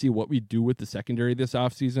interesting to see what we do with the secondary this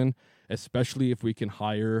offseason, especially if we can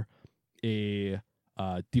hire a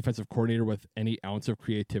defensive coordinator with any ounce of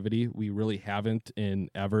creativity. We really haven't in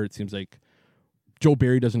ever. It seems like Joe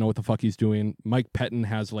Barry doesn't know what the fuck he's doing. Mike Pettin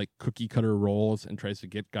has like cookie cutter roles and tries to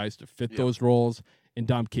get guys to fit those roles. And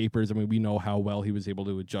Dom Capers, I mean, we know how well he was able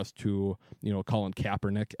to adjust to, Colin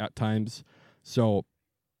Kaepernick at times. So,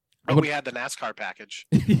 we had the NASCAR package.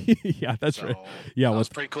 Yeah, that's right. Yeah, that was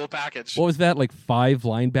a pretty cool package. What was that, like 5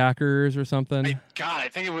 linebackers or something? I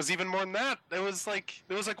think it was even more than that. There was like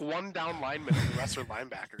one down lineman and the rest are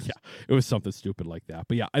linebackers. Yeah, it was something stupid like that.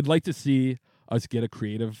 But yeah, I'd like to see us get a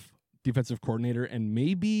creative defensive coordinator, and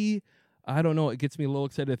maybe, I don't know, it gets me a little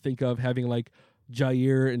excited to think of having like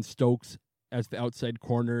Jair and Stokes as the outside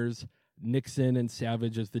corners, Nixon and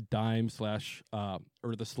Savage as the dime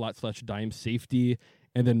or the slot / dime safety,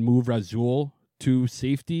 and then move Rasul to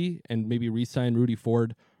safety and maybe re-sign Rudy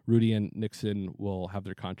Ford. Rudy and Nixon will have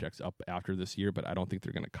their contracts up after this year, but I don't think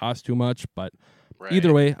they're going to cost too much. But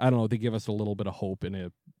either way, I don't know. They give us a little bit of hope in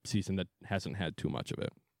a season that hasn't had too much of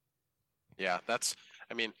it. Yeah,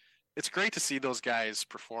 it's great to see those guys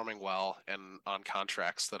performing well and on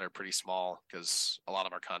contracts that are pretty small, because a lot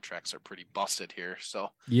of our contracts are pretty busted here.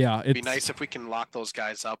 So yeah, it'd be nice if we can lock those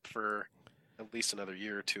guys up for at least another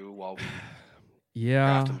year or two while we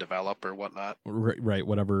draft and develop or whatnot. Right,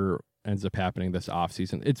 whatever ends up happening this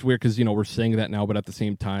offseason. It's weird because, we're saying that now, but at the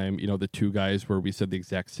same time, the two guys where we said the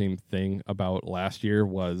exact same thing about last year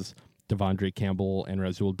was Devondre Campbell and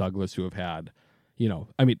Rasul Douglas, who have had,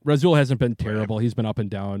 Rasul hasn't been terrible. He's been up and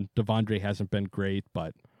down. Devondre hasn't been great,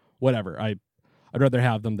 but whatever. I'd rather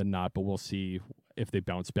have them than not, but we'll see if they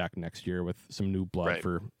bounce back next year with some new blood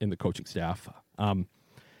in the coaching staff.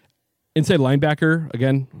 Inside linebacker,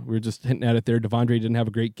 again, we were just hinting at it there. Devondre didn't have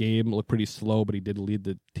a great game, looked pretty slow, but he did lead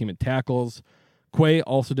the team in tackles. Quay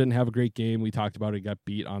also didn't have a great game. We talked about it. He got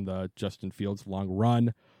beat on the Justin Fields long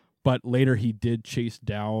run. But later he did chase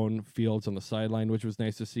down Fields on the sideline, which was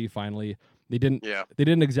nice to see. Finally, they didn't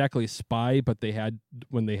exactly spy, but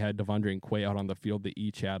when they had Devondre and Quay out on the field, they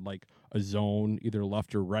each had like a zone, either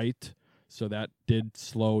left or right. So that did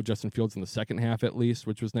slow Justin Fields in the second half at least,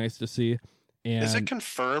 which was nice to see. And is it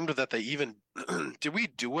confirmed that they even did we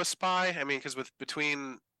do a spy? I mean, because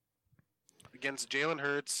between against Jalen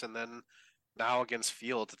Hurts and then now against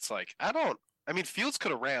Fields, it's like Fields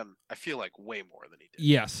could have ran, I feel like, way more than he did.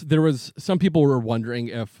 Yes, there was some people were wondering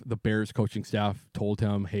if the Bears coaching staff told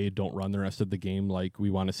him, "Hey, don't run the rest of the game. Like,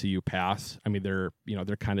 we want to see you pass." I mean, they're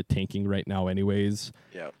kind of tanking right now, anyways.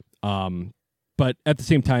 Yeah. But at the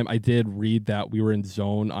same time, I did read that we were in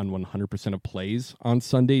zone on 100% of plays on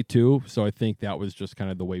Sunday too. So I think that was just kind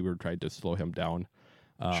of the way we were trying to slow him down.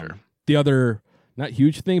 Sure. The other not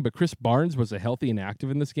huge thing, but Chris Barnes was healthy and active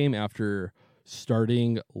in this game after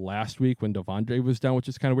starting last week when Devondre was down, which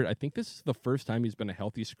is kind of weird. I think this is the first time he's been a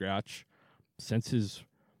healthy scratch since he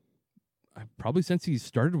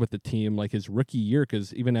started with the team, like his rookie year,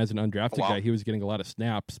 because even as an undrafted guy, he was getting a lot of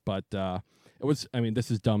snaps. But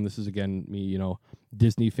this is dumb. This is, again, me,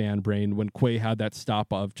 Disney fan brain. When Quay had that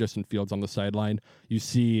stop of Justin Fields on the sideline, you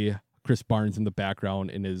see Chris Barnes in the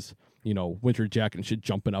background in his, winter jacket and shit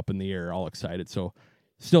jumping up in the air, all excited. So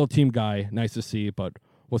still a team guy. Nice to see, but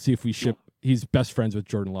we'll see if we ship. He's best friends with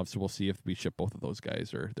Jordan Love, so we'll see if we ship both of those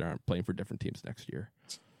guys or they aren't playing for different teams next year.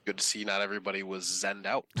 Good to see not everybody was zenned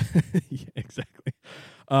out. Yeah, exactly.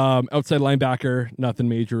 Outside linebacker, nothing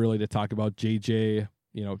major really to talk about. JJ,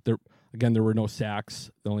 there were no sacks.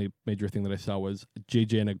 The only major thing that I saw was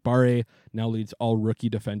JJ Enagbare now leads all rookie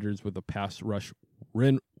defenders with a pass rush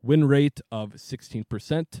win rate of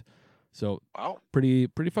 16%. So pretty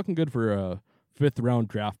fucking good for a fifth-round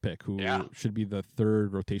draft pick who should be the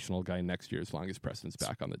third rotational guy next year as long as Preston's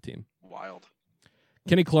back on the team. Wild.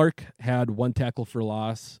 Kenny Clark had one tackle for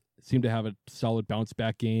loss, seemed to have a solid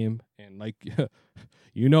bounce-back game. And like,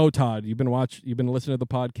 Todd, you've been listening to the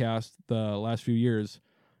podcast the last few years.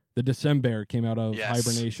 The December came out of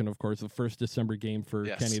hibernation, of course, the first December game for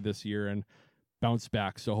Kenny this year, and bounced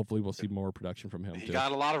back. So hopefully we'll see more production from him. He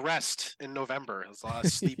got a lot of rest in November. It was a lot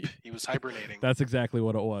of sleep. He was hibernating. That's exactly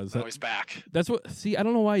what it was. Now he's back. I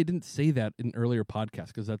don't know why he didn't say that in earlier podcasts,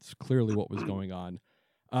 because that's clearly what was going on.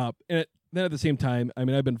 Then at the same time, I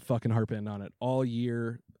mean, I've been fucking harping on it all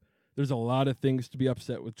year. There's a lot of things to be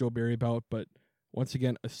upset with Joe Barry about, but once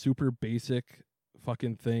again, a super basic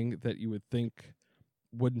fucking thing that you would think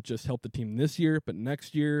wouldn't just help the team this year, but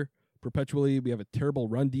next year, perpetually, we have a terrible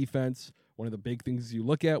run defense. One of the big things you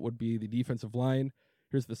look at would be the defensive line.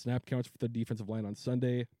 Here's the snap counts for the defensive line on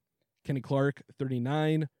Sunday. Kenny Clark,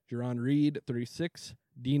 39. Jerron Reed, 36.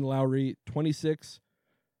 Dean Lowry, 26.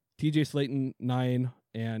 TJ Slayton, 9.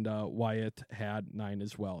 And Wyatt had 9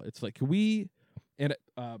 as well. It's like, Pro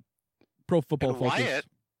Football Focus. Wyatt?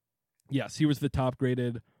 Yes, he was the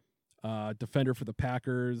top-graded defender for the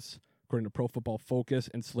Packers, according to Pro Football Focus,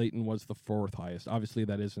 and Slayton was the 4th highest. Obviously,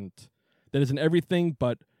 that isn't everything,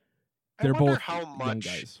 but they're both how much, young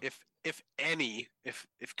guys. If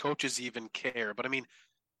coaches even care. But I mean,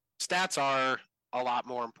 stats are a lot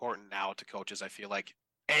more important now to coaches. I feel like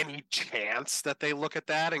any chance that they look at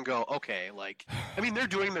that and go, okay, like, I mean, they're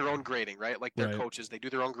doing their own grading, right? Like, they're coaches, they do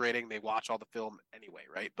their own grading, they watch all the film anyway,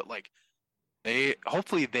 right? But like,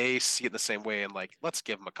 hopefully they see it the same way and like, let's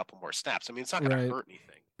give them a couple more snaps. I mean, it's not going to hurt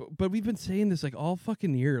anything. But we've been saying this like all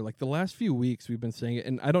fucking year, like the last few weeks we've been saying it,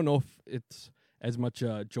 and I don't know if it's as much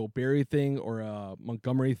a Joe Barry thing or a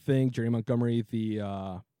Montgomery thing. Jerry Montgomery,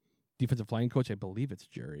 the defensive line coach, I believe it's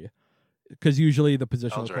Jerry, because usually the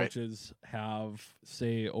positional coaches have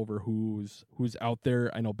say over who's out there.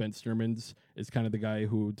 I know Ben Sturmans is kind of the guy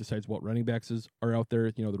who decides what running backs are out there,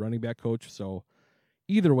 the running back coach. So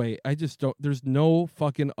either way, I just don't. There's no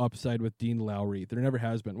fucking upside with Dean Lowry. There never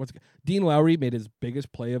has been. Dean Lowry made his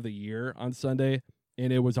biggest play of the year on Sunday,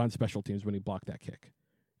 and it was on special teams when he blocked that kick.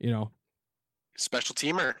 Special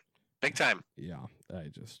teamer, big time. Yeah,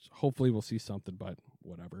 hopefully we'll see something, but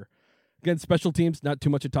whatever. Again, special teams, not too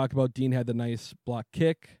much to talk about. Dean had the nice block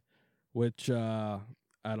kick, which I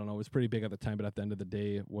don't know, was pretty big at the time, but at the end of the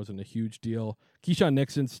day, it wasn't a huge deal. Keyshawn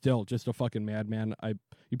Nixon, still just a fucking madman.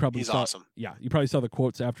 He's awesome. Yeah, you probably saw the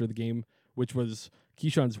quotes after the game, which was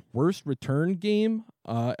Keyshawn's worst return game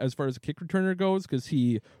as far as a kick returner goes, because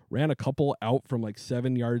he ran a couple out from like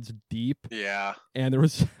 7 yards deep. Yeah. And there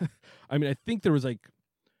was, I think there was like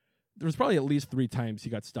was probably at least 3 times he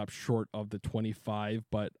got stopped short of the 25,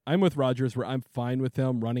 but I'm with Rodgers where I'm fine with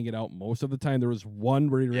him running it out most of the time. There was one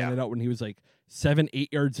where he ran it out when he was like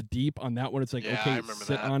 7-8 yards deep. On that one, it's like, okay,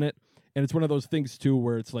 sit on it. And it's one of those things too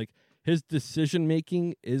where it's like his decision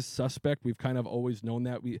making is suspect. We've kind of always known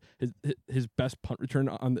that. His best punt return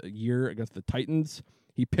on the year against the Titans,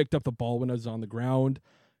 he picked up the ball when it was on the ground.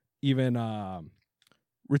 Even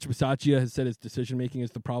Rich Bisaccia has said his decision-making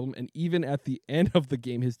is the problem. And even at the end of the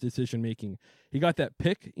game, his decision-making, he got that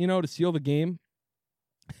pick, to seal the game.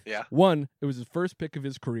 Yeah. 1, it was his first pick of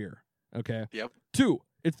his career. Okay. Yep. 2,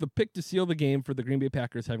 it's the pick to seal the game for the Green Bay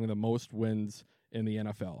Packers having the most wins in the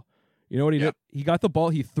NFL. You know what he did? He got the ball.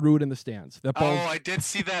 He threw it in the stands. That ball. I did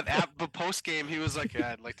see that at the post game. He was like,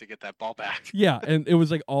 "I'd like to get that ball back." Yeah, and it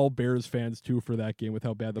was like all Bears fans too for that game with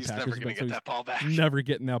how bad the Packers. Never gonna get that ball back. Never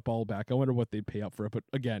getting that ball back. I wonder what they'd pay up for it. But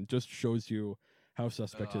again, just shows you how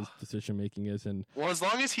suspect his decision making is. And well, as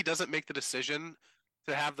long as he doesn't make the decision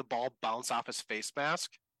to have the ball bounce off his face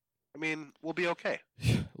mask, I mean, we'll be okay.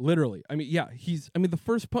 Literally, I mean, yeah, the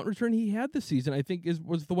first punt return he had this season, I think,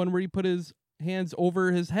 was the one where he put his hands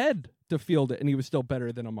over his head to field it, and he was still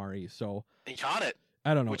better than Amari. So he caught it.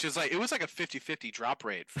 I don't know. Which is like, it was like a 50-50 drop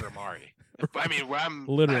rate for Amari. I mean,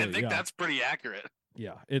 literally, I think that's pretty accurate.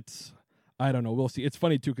 Yeah, I don't know. We'll see. It's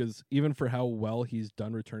funny too, because even for how well he's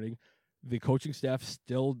done returning, the coaching staff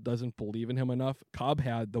still doesn't believe in him enough. Cobb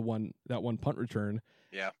had that one punt return.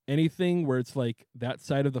 Yeah. Anything where it's like that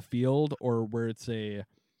side of the field or where it's a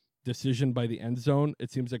decision by the end zone,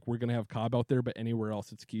 it seems like we're going to have Cobb out there, but anywhere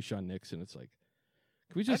else it's Keyshawn Nixon. It's like,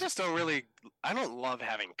 can we just... I don't love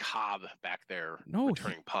having Cobb back there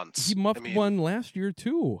returning punts. He muffed one last year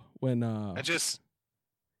too when and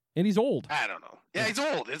he's old. I don't know. Yeah, he's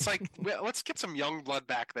old. It's like, let's get some young blood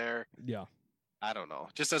back there. Yeah. I don't know.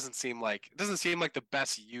 Just doesn't seem like the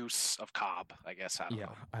best use of Cobb, I guess. I don't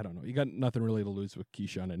know. I don't know. You got nothing really to lose with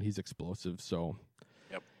Keyshawn, and he's explosive, so...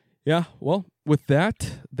 Yep. Yeah, well, with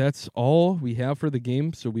that, that's all we have for the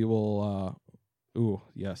game. So we will, we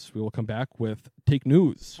will come back with Take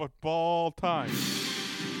News. Football time.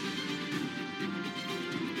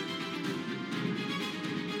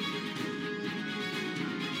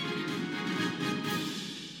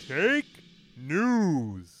 Take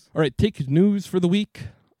News. All right, Take News for the week.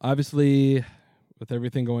 Obviously, with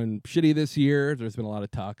everything going shitty this year, there's been a lot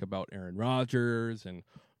of talk about Aaron Rodgers and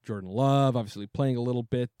Jordan Love, obviously playing a little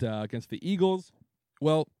bit against the Eagles.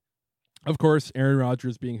 Well, of course, Aaron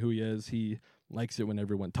Rodgers being who he is, he likes it when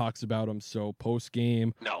everyone talks about him. So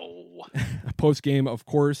post-game, of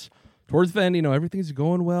course, towards the end, everything's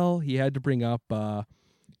going well. He had to bring up,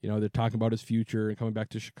 they're talking about his future and coming back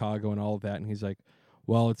to Chicago and all of that. And he's like,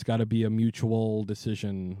 well, it's got to be a mutual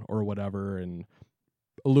decision or whatever. And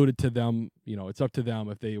alluded to them, it's up to them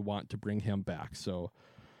if they want to bring him back. So,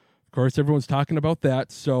 of course, everyone's talking about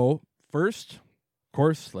that. So first, of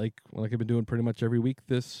course, like I've been doing pretty much every week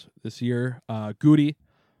this year, Goody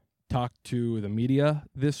talked to the media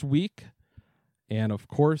this week. And, of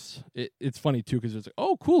course, it's funny, too, because it's like,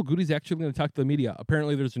 oh, cool, Goody's actually going to talk to the media.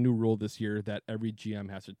 Apparently, there's a new rule this year that every GM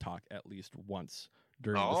has to talk at least once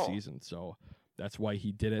during the season. So that's why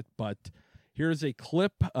he did it. But here's a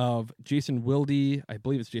clip of Jason Wilde, I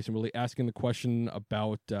believe it's Jason Wilde, asking the question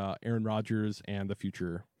about Aaron Rodgers and the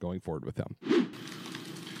future going forward with him.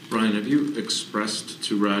 Brian, have you expressed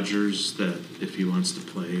to Rodgers that if he wants to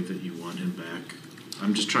play, that you want him back?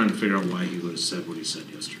 I'm just trying to figure out why he would have said what he said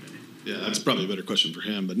yesterday. Yeah, that's probably a better question for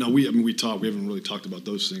him. But no, we talk. We haven't really talked about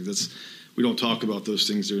those things. We don't talk about those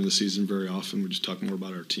things during the season very often. We just talk more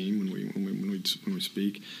about our team when we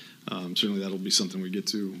speak. Certainly that'll be something we get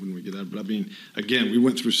to when we get out. But I mean, again, we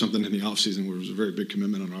went through something in the offseason where it was a very big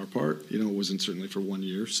commitment on our part. It wasn't certainly for 1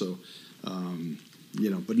 year. So,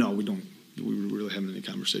 but no, we don't. We really haven't any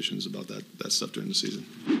conversations about that stuff during the season.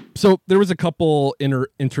 So there was a couple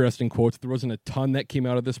interesting quotes. There wasn't a ton that came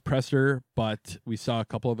out of this presser, but we saw a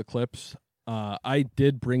couple of the clips. I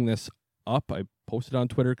did bring this up. I posted on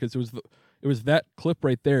Twitter because it was that clip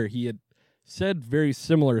right there. He had said very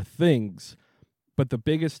similar things, but the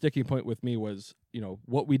biggest sticking point with me was,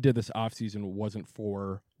 what we did this offseason wasn't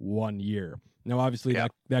for 1 year. Now, obviously,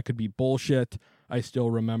 that could be bullshit. I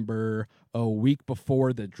still remember a week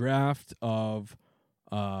before the draft of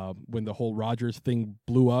when the whole Rodgers thing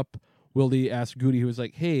blew up, Wilde asked Goody, who was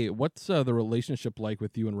like, hey, what's the relationship like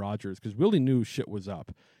with you and Rodgers? Because Wilde knew shit was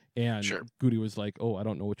up. And Goody was like, oh, I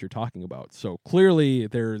don't know what you're talking about. So clearly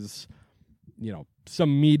there's,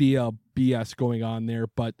 some media BS going on there.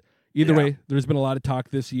 But either way, there's been a lot of talk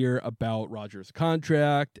this year about Rodgers'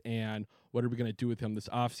 contract and what are we going to do with him this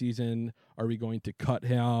offseason? Are we going to cut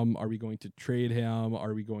him? Are we going to trade him?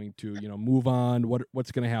 Are we going to, move on?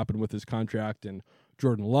 What's going to happen with his contract and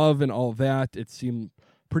Jordan Love and all that? It seemed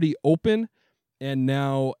pretty open. And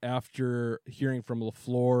now after hearing from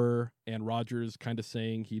LaFleur and Rodgers kind of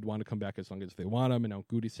saying he'd want to come back as long as they want him, and now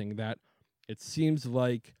Goody saying that, it seems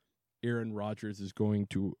like Aaron Rodgers is going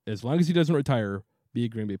to, as long as he doesn't retire, be a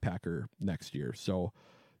Green Bay Packer next year. So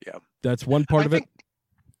yeah, that's one part of it.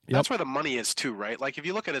 That's where the money is too, right? Like if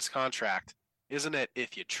you look at his contract, isn't it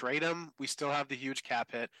if you trade him, we still have the huge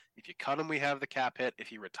cap hit. If you cut him, we have the cap hit. If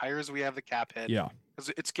he retires, we have the cap hit. Yeah.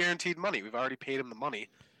 Because it's guaranteed money. We've already paid him the money.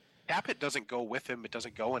 Cap hit doesn't go with him. It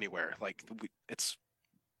doesn't go anywhere. Like it's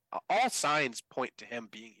all signs point to him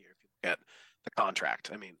being here if you look at the contract.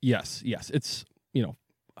 I mean, yes. It's,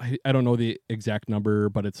 I don't know the exact number,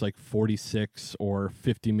 but it's like 46 or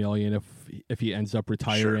 50 million if he ends up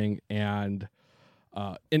retiring. Sure.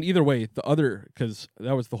 And either way, because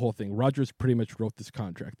that was the whole thing. Rodgers pretty much wrote this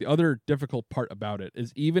contract. The other difficult part about it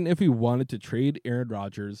is even if we wanted to trade Aaron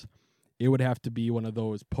Rodgers, it would have to be one of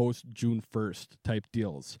those post June 1st type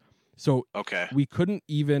deals. So we couldn't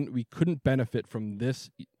benefit from this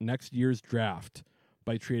next year's draft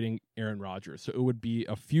by trading Aaron Rodgers. So it would be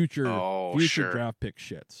a future draft pick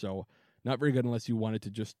shit. So not very good unless you wanted to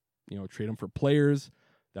just, trade him for players.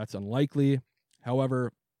 That's unlikely.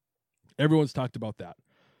 However, everyone's talked about that.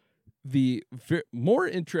 The more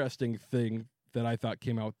interesting thing that I thought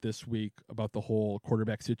came out this week about the whole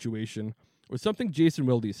quarterback situation was something Jason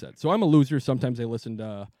Wilde said. So I'm a loser. Sometimes I listen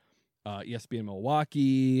to ESPN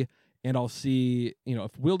Milwaukee, and I'll see,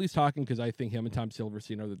 if Wilde's talking, because I think him and Tom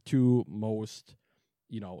Silverstein are the two most,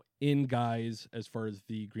 in guys as far as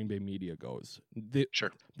the Green Bay media goes.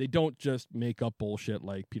 They don't just make up bullshit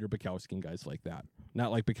like Peter Bukowski and guys like that.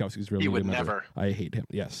 Not like Bukowski's really. He would never. I hate him.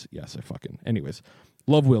 Yes, I fucking. Anyways,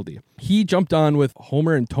 love Wilde. He jumped on with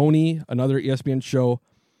Homer and Tony, another ESPN show,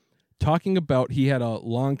 talking about he had a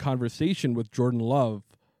long conversation with Jordan Love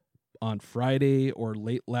on Friday or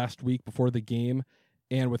late last week before the game.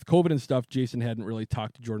 And with COVID and stuff, Jason hadn't really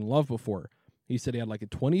talked to Jordan Love before. He said he had like a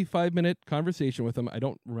 25-minute conversation with him. I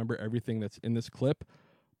don't remember everything that's in this clip,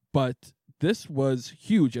 but this was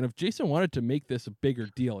huge. And if Jason wanted to make this a bigger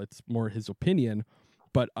deal, it's more his opinion,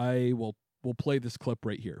 but we'll play this clip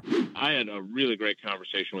right here. I had a really great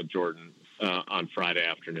conversation with Jordan on Friday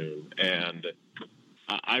afternoon, and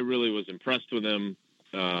I really was impressed with him.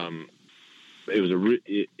 It was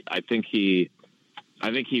I think he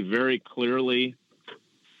very clearly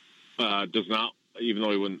does not, even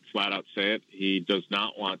though he wouldn't flat out say it, he does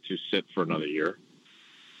not want to sit for another year.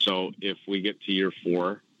 So if we get to year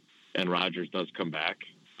 4 and Rodgers does come back,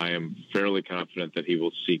 I am fairly confident that he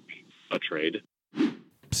will seek a trade.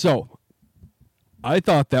 So I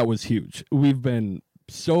thought that was huge. We've been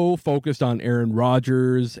so focused on Aaron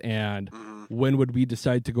Rodgers and when would we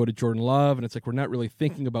decide to go to Jordan Love? And it's like, we're not really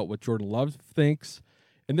thinking about what Jordan Love thinks.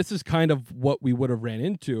 And this is kind of what we would have ran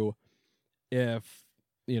into if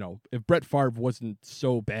Brett Favre wasn't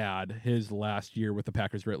so bad his last year with the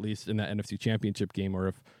Packers, or at least in that NFC Championship game, or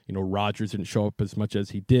if, Rodgers didn't show up as much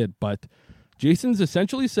as he did. But Jason's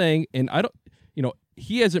essentially saying, and I don't,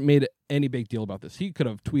 he hasn't made any big deal about this. He could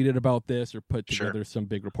have tweeted about this or put together some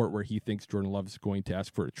big report where he thinks Jordan Love is going to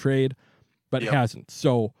ask for a trade, but hasn't.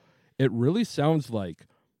 So it really sounds like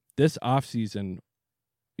this offseason,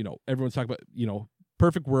 everyone's talking about,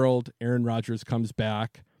 perfect world, Aaron Rodgers comes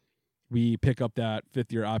back. We pick up that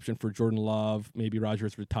 5th-year option for Jordan Love. Maybe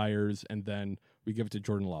Rodgers retires, and then we give it to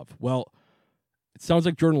Jordan Love. Well, it sounds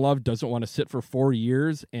like Jordan Love doesn't want to sit for 4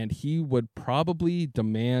 years, and he would probably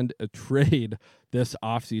demand a trade this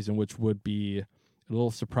offseason, which would be a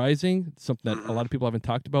little surprising, something that a lot of people haven't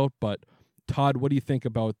talked about. But, Todd, what do you think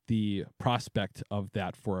about the prospect of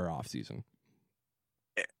that for our offseason?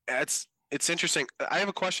 It's interesting. I have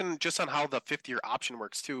a question just on how the 5th-year option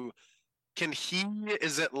works, too.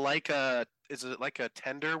 Is it like a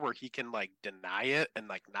tender where he can like deny it and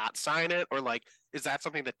like not sign it, or like is that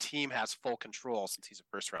something the team has full control since he's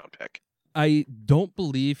a 1st-round pick? I don't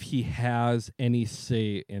believe he has any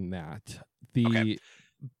say in that.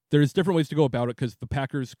 There's different ways to go about it because the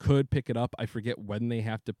Packers could pick it up. I forget when they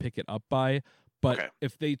have to pick it up by, but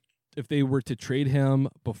if they were to trade him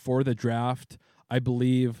before the draft, I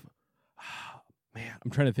believe. Man,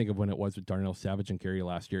 I'm trying to think of when it was with Darnell Savage and Gary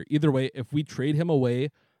last year. Either way, if we trade him away,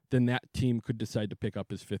 then that team could decide to pick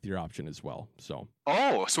up his 5th-year option as well. So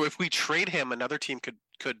so if we trade him, another team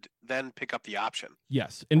could then pick up the option.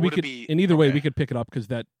 Yes, and would we could. In either way, we could pick it up because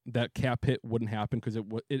that cap hit wouldn't happen because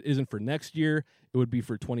it isn't for next year. It would be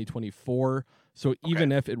for 2024. So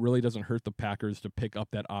even if it really doesn't hurt the Packers to pick up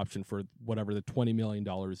that option for whatever the $20 million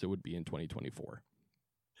it would be in 2024.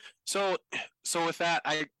 So with that,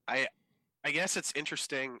 I guess it's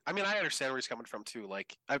interesting. I mean, I understand where he's coming from too.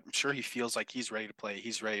 Like, I'm sure he feels like he's ready to play.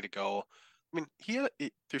 He's ready to go. I mean, he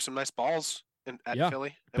threw some nice balls at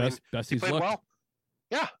Philly. Best he he's played looked. well.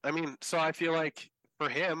 Yeah, I mean, so I feel like for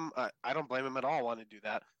him, I don't blame him at all wanting to do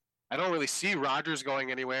that. I don't really see Rodgers going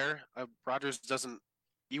anywhere. Rodgers doesn't.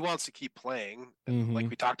 He wants to keep playing, and like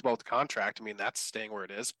we talked about with the contract. I mean, that's staying where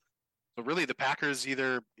it is. So really, the Packers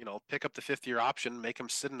either pick up the 5th-year option, make him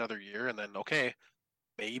sit another year, and then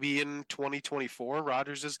maybe in 2024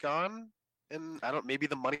 Rodgers is gone, and maybe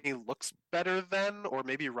the money looks better then, or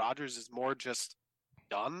maybe Rodgers is more just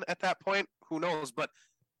done at that point. Who knows? But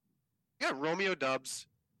you got Romeo Doubs,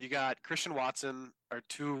 you got Christian Watson, are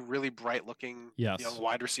 2 really bright-looking young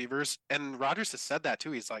wide receivers, and Rodgers has said that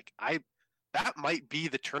too. He's like, that might be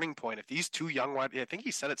the turning point if these 2 young wide. I think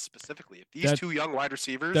he said it specifically. If these 2 young wide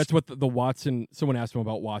receivers. That's what the Watson. Someone asked him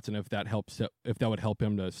about Watson if that would help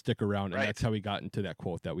him to stick around, and that's how he got into that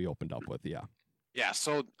quote that we opened up with. Yeah. Yeah.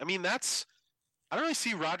 So I mean, I don't really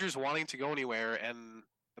see Rodgers wanting to go anywhere, and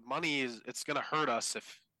the money it's going to hurt us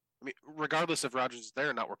regardless if Rodgers is there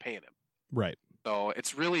or not, we're paying him. Right. So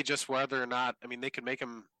it's really just whether or not. I mean, they could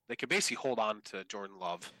basically hold on to Jordan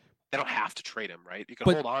Love. They don't have to trade him, right? You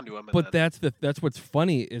can hold on to him. That's what's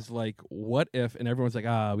funny is like, what if? And everyone's like,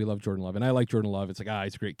 we love Jordan Love, and I like Jordan Love. It's like,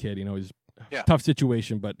 he's a great kid. He's tough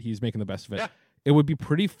situation, but he's making the best of it. Yeah. It would be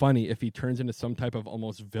pretty funny if he turns into some type of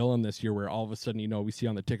almost villain this year, where all of a sudden, we see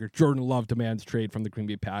on the ticker, Jordan Love demands trade from the Green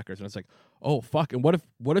Bay Packers, and it's like, oh fuck! And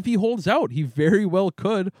what if he holds out? He very well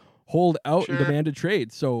could hold out and demand a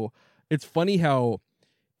trade. So it's funny how,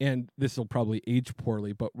 and this will probably age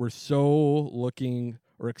poorly, but we're so looking.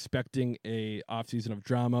 We're expecting a offseason of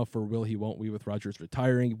drama for will he, won't we with Rodgers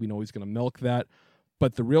retiring. We know he's going to milk that.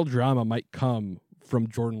 But the real drama might come from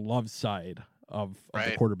Jordan Love's side of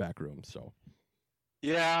the quarterback room. So,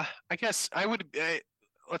 yeah, I guess I would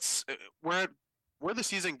let's where the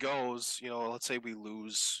season goes, let's say we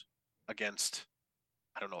lose against,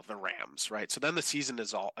 I don't know, the Rams, right? So then the season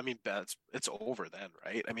is it's over then,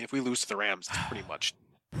 right? I mean, if we lose to the Rams, it's pretty much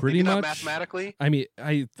not mathematically. I mean,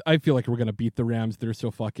 I feel like we're gonna beat the Rams. They're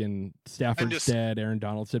so fucking Stafford's dead. Aaron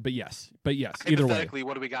Donald's dead. But yes. Either way.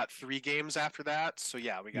 What do we got? 3 games after that. So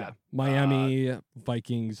we got Miami,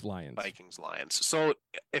 Vikings, Lions. So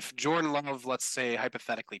if Jordan Love, let's say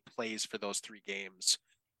hypothetically, plays for those 3 games,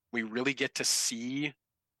 we really get to see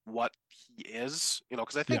what he is.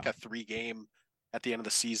 Because I think a 3-game at the end of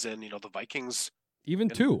the season. The Vikings. Even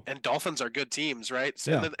 2. And Dolphins are good teams, right?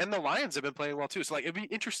 So, and the Lions have been playing well too. So it'd be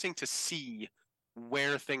interesting to see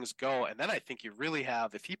where things go. And then I think you really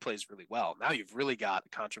have, if he plays really well, now you've really got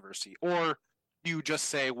controversy. Or you just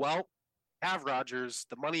say, well, have Rodgers,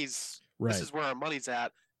 the money's, this is where our money's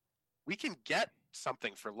at. We can get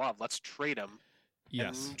something for Love. Let's trade him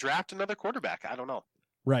and draft another quarterback. I don't know.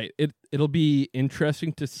 Right. It'll be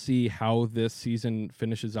interesting to see how this season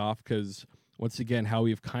finishes off, because once again, how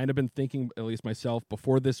we've kind of been thinking, at least myself,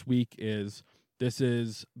 before this week is this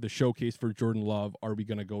is the showcase for Jordan Love. Are we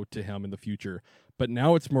going to go to him in the future? But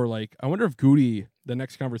now it's more like, I wonder if Goody, the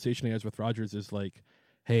next conversation he has with Rodgers is like,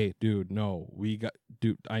 hey, dude,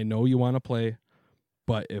 I know you want to play,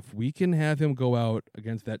 but if we can have him go out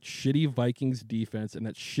against that shitty Vikings defense and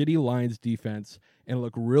that shitty Lions defense and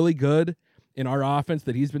look really good in our offense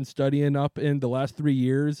that he's been studying up in the last 3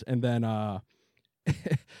 years, and then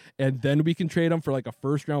and then we can trade him for like a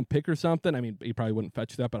 1st-round pick or something. I mean, he probably wouldn't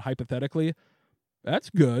fetch that, but hypothetically,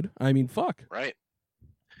 that's good. I mean, fuck. Right.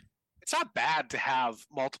 It's not bad to have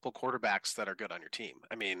multiple quarterbacks that are good on your team.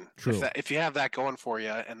 I mean, if you have that going for you,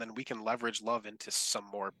 and then we can leverage Love into some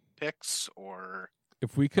more picks, or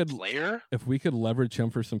if we could leverage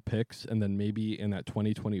him for some picks, and then maybe in that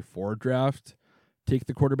 2024 draft, take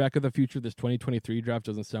the quarterback of the future. This 2023 draft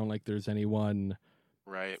doesn't sound like there's anyone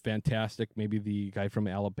fantastic. Maybe the guy from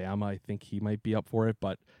Alabama, I think he might be up for it,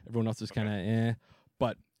 but everyone else is kind of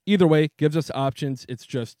But either way, gives us options. It's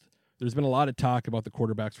just there's been a lot of talk about the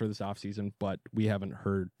quarterbacks for this offseason, but we haven't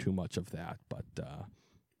heard too much of that. But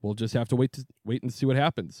we'll just have to wait and see what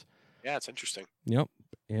happens. Yeah, it's interesting. Yep.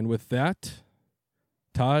 And with that,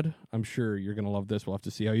 Todd, I'm sure you're going to love this. We'll have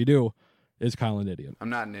to see how you do. Is Kyle an idiot? I'm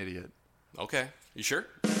not an idiot. Okay. You sure?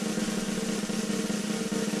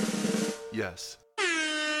 Yes.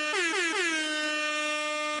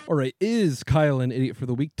 All right, is Kyle an idiot for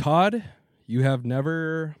the week? Todd, you have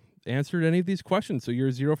never answered any of these questions, so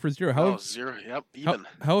you're 0 for 0. Zero. Yep, even.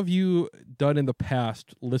 How have you done in the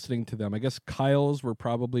past listening to them? I guess Kyle's were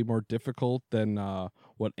probably more difficult than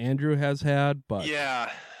what Andrew has had, but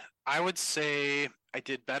yeah, I would say I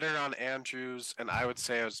did better on Andrew's, and I would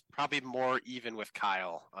say I was probably more even with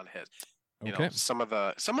Kyle on his. You know, some of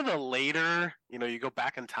the later, you go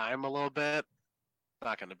back in time a little bit,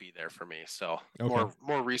 not going to be there for me. So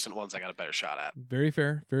more recent ones I got a better shot at. Very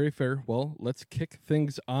fair, very fair. Well, let's kick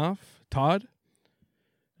things off. Todd,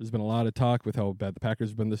 there's been a lot of talk with how bad the Packers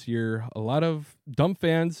have been this year. A lot of dumb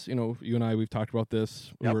fans, you and I, we've talked about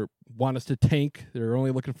this, who want us to tank. They're only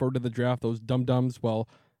looking forward to the draft, those dum-dums. Well,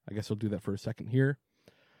 I guess we'll do that for a second here.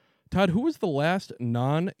 Todd, who was the last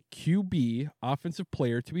non-QB offensive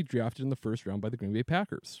player to be drafted in the first round by the Green Bay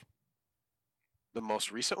Packers? The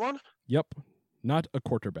most recent one? Yep. Not a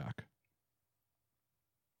quarterback.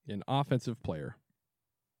 An offensive player.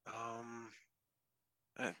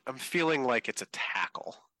 I'm feeling like it's a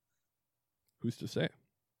tackle. Who's to say?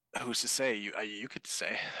 Who's to say? You could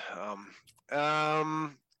say.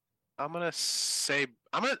 I'm just gonna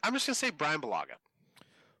say Brian Bulaga.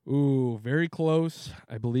 Ooh, very close.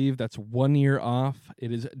 I believe that's 1 year off.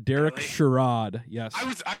 It is Derek Sherrod. Yes. I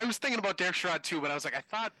was thinking about Derek Sherrod too, but I was like, I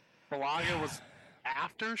thought Bulaga was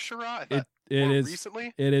after Sherrod. It is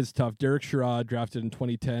recently. It is tough. Derek Sherrod drafted in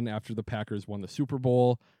 2010 after the Packers won the Super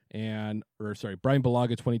Bowl, Brian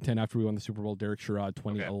Bulaga 2010 after we won the Super Bowl. Derek Sherrod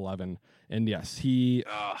 2011, and yes, he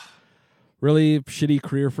really shitty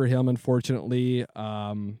career for him, unfortunately.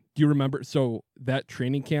 Do you remember? So that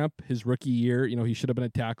training camp, his rookie year, he should have been a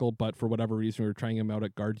tackle, but for whatever reason, we were trying him out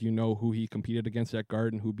at guard. Do you know who he competed against at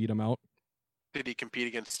guard and who beat him out? Did he compete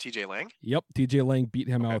against TJ Lang? Yep, TJ Lang beat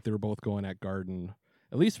him out. They were both going at guard, and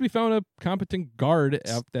at least we found a competent guard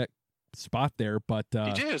at that spot there. But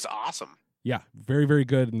TJ is awesome. Yeah, very, very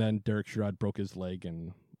good. And then Derek Sherrod broke his leg,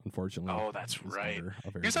 and unfortunately, that's right.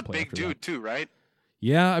 He's a big dude too, right?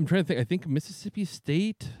 Yeah, I'm trying to think. I think Mississippi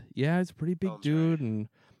State. Yeah, he's a pretty big dude, and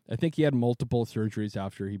I think he had multiple surgeries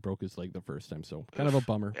after he broke his leg the first time. So kind of a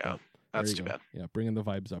bummer. Yeah, that's too bad. Yeah, bringing the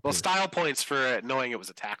vibes up. Well, here. Style points for knowing it was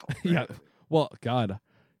a tackle. Right? Yeah. Well, God,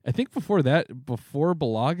 I think before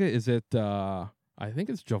Bulaga, is it? I think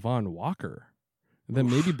it's Javon Walker, and then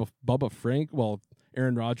maybe Bubba Frank. Well,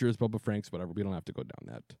 Aaron Rodgers, Bubba Franks, whatever. We don't have to go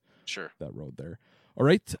down that road there. All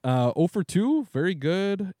right, 0 for 2, very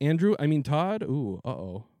good. Todd.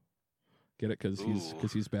 Ooh, get it because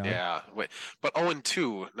he's bad. Yeah, wait, but 0 and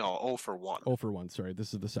 2, no, 0 for 1. 0 for 1. Sorry,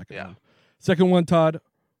 this is the second one. Second one, Todd.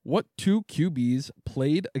 What two QBs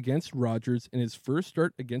played against Rodgers in his first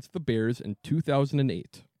start against the Bears in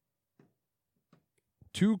 2008?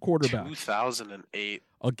 Two quarterbacks. 2008.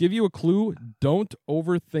 I'll give you a clue. Don't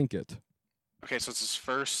overthink it. Okay, so it's his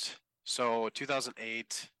first. So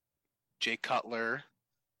 2008, Jay Cutler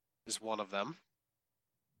is one of them.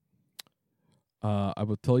 I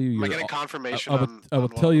will tell you. Am I getting confirmation? I will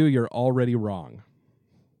tell you you're already wrong.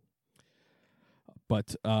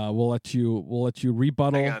 But we'll let you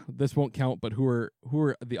rebuttal. This won't count. But who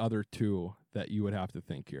are the other two that you would have to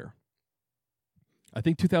think here? I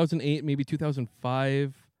think 2008, maybe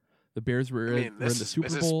 2005. The Bears were in the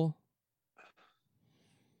Super Bowl.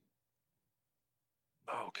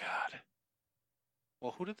 Oh God.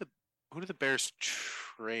 Well, who did the Bears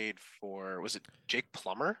trade for? Was it Jake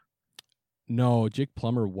Plummer? No, Jake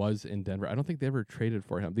Plummer was in Denver. I don't think they ever traded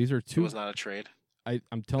for him. These are two. It was not a trade.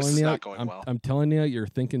 I'm telling you, I'm telling you, you're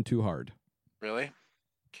thinking too hard. Really?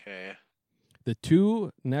 Okay. The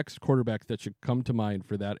two next quarterbacks that should come to mind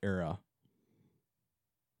for that era.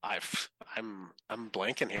 I'm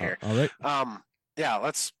blanking here. All right. Why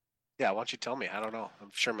don't you tell me? I don't know.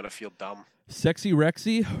 I'm sure I'm gonna feel dumb. Sexy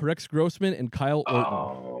Rexy, Rex Grossman, and Kyle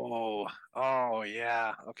Orton. Oh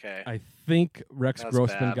yeah. Okay. I think Rex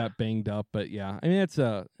Grossman got banged up, but yeah. I mean,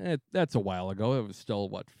 that's a while ago. It was still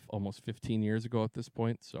almost 15 years ago at this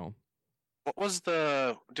point. So. What was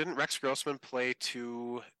didn't Rex Grossman play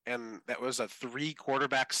two, and that was a 3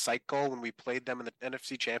 quarterback cycle when we played them in the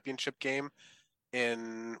NFC Championship game?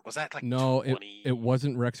 Was that like no? 20? It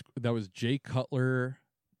wasn't Rex. That was Jay Cutler,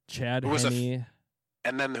 Chad Henne.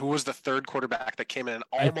 And then who was the third quarterback that came in and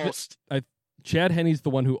almost? Chad Henne's the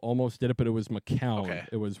one who almost did it, but it was McCown. Okay.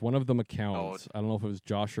 It was one of the McCowns. I don't know if it was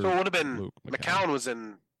Josh or. So it would have been Luke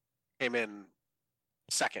McCown came in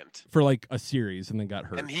second for like a series and then got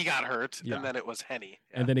hurt. And he got hurt, and then it was Henne. Yeah.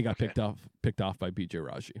 And then he got picked off by BJ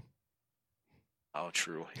Raji. Oh,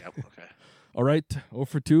 true. Yep. Okay. All right. 0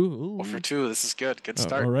 for 2. Ooh. 0 for 2. This is good. Good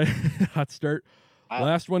start. All right. Hot start.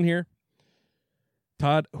 Last one here.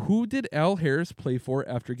 Todd, who did Al Harris play for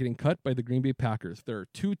after getting cut by the Green Bay Packers? There are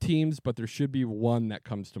 2 teams, but there should be one that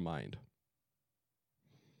comes to mind.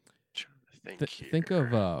 Think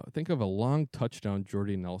of a long touchdown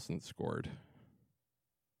Jordy Nelson scored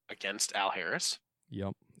against Al Harris.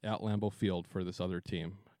 Yep, at Lambeau Field for this other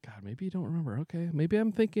team. God, maybe you don't remember. Okay, maybe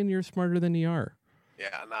I'm thinking you're smarter than you are.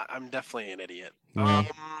 Yeah, I'm definitely an idiot. Yeah.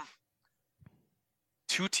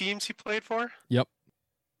 2 teams he played for. Yep.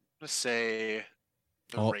 Let's say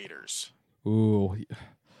the Raiders. Ooh,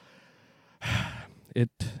 it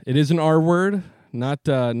is an R word. Not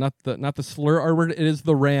the slur R word. It is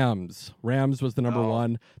the Rams. Rams was the number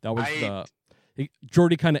 1. That was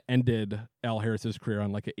Jordy kind of ended Al Harris's career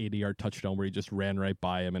on like an 80-yard touchdown where he just ran right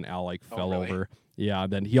by him and Al fell over. Yeah.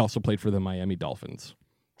 Then he also played for the Miami Dolphins.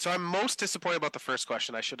 So I'm most disappointed about the first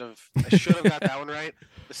question. I should have got that one right.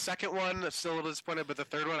 The second one, I'm still a little disappointed, but the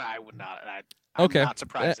third one, I would not. I'm not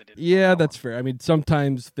surprised I didn't. Yeah, that's fair. I mean,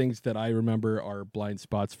 sometimes things that I remember are blind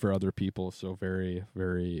spots for other people, so very,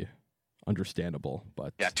 very understandable.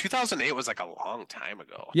 But yeah, 2008 was like a long time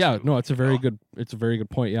ago. Yeah, no, it's a very good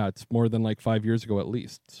point. Yeah, it's more than like 5 years ago at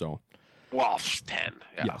least. So, well, 10.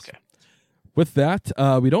 Yeah, yes. Okay. With that,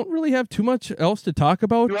 we don't really have too much else to talk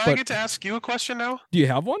about. Do I get to ask you a question now? Do you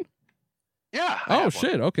have one? Yeah. Oh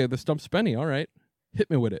shit! One. Okay, the Stump Spenny. All right, hit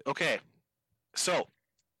me with it. Okay, so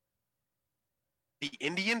the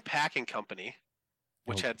Indian Packing Company,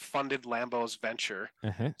 which had funded Lambeau's venture,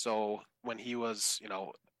 so when he was,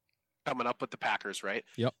 coming up with the Packers, right?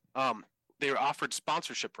 Yep. They were offered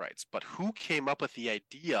sponsorship rights, but who came up with the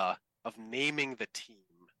idea of naming the team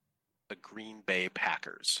the Green Bay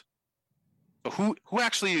Packers? So who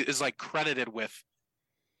actually is like credited with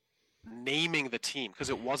naming the team?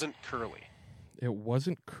 Because it wasn't Curly. It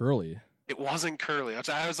wasn't Curly.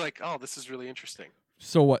 I was like, oh, this is really interesting.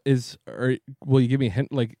 So what will you give me a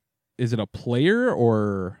hint? Like, is it a player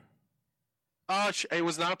or? It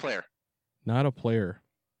was not a player. Not a player.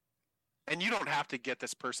 And you don't have to get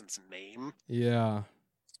this person's name. Yeah.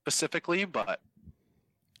 Specifically, but.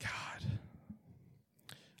 God.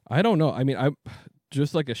 I don't know. I mean,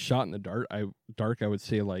 just like a shot in the dark, I would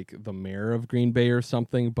say like the mayor of Green Bay or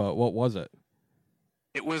something, but what was it?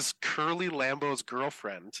 It was Curly Lambeau's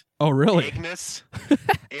girlfriend. Oh, really? Agnes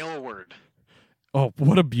Aylward. Oh,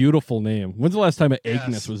 what a beautiful name. When's the last time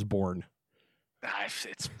Agnes was born?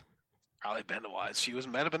 It's probably been a while.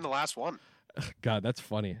 Might have been the last one. God, that's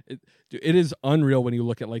funny. It is unreal when you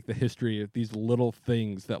look at like the history of these little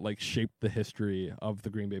things that like shaped the history of the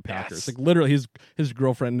Green Bay Packers. Yes. Like literally his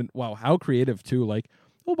girlfriend. Wow, how creative too. Like,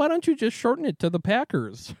 well, why don't you just shorten it to the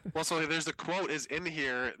Packers? Well, so there's a quote is in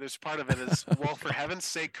here. There's part of it is, well, for heaven's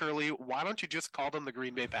sake, Curly, why don't you just call them the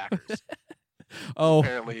Green Bay Packers? Oh,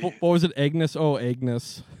 apparently. What was it? Agnes? Oh,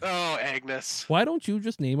 Agnes. Oh, Agnes. Why don't you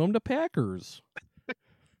just name them the Packers?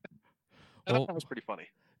 I thought that was pretty funny.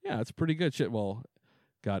 Yeah, it's pretty good shit. Well,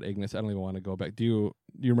 God, Agnes, I don't even want to go back. Do you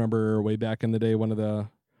remember way back in the day, one of the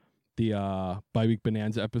Bi-Week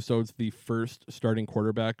Bonanza episodes, the first starting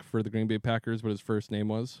quarterback for the Green Bay Packers, what his first name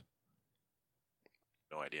was?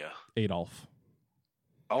 No idea. Adolf.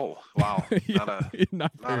 Oh, wow. Yeah,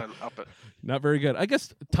 not very good. I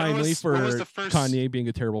guess timely for Kanye being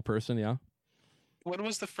a terrible person, yeah. When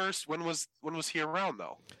was he around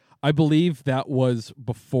though? I believe that was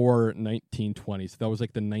before 1920. So that was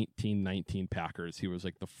like the 1919 Packers. He was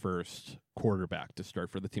like the first quarterback to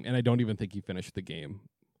start for the team. And I don't even think he finished the game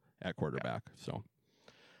at quarterback. Yeah. So,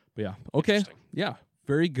 but yeah. Okay. Yeah.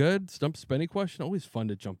 Very good. Stump Spenny question. Always fun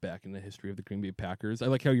to jump back in the history of the Green Bay Packers. I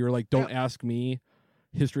like how you were like, don't ask me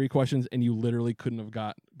history questions, and you literally couldn't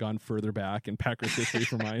have gone further back in Packers history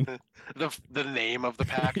for mine. the name of the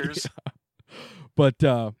Packers. Yeah.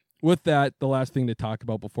 But, with that, the last thing to talk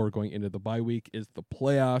about before going into the bye week is the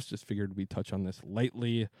playoffs. Just figured we'd touch on this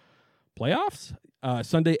lightly. Playoffs?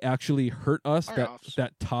 Sunday actually hurt us.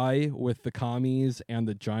 That tie with the Commies and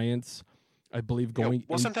the Giants, I believe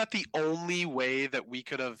wasn't that the only way that we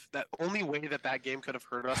could have – that only way that game could have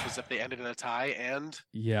hurt us was if they ended in a tie and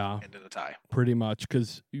ended in a tie. Pretty much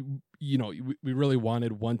because, we really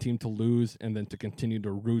wanted one team to lose and then to continue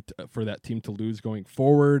to root for that team to lose going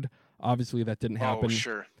forward. Obviously, that didn't happen. Oh,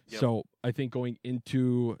 sure. Yep. So I think going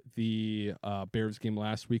into the Bears game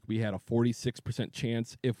last week, we had a 46%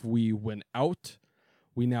 chance if we win out.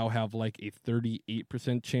 We now have like a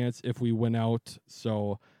 38% chance if we win out.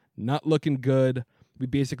 So not looking good. We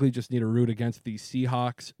basically just need to root against the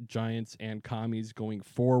Seahawks, Giants, and Commies going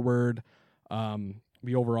forward.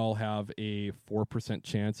 We overall have a 4%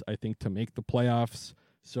 chance, I think, to make the playoffs.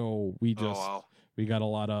 So we got a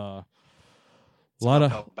lot of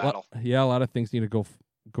things need to go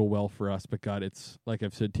go well for us. But God, it's like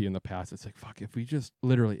I've said to you in the past, it's like, fuck, if we just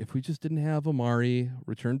didn't have Amari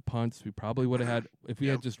return punts, we probably would have had, if we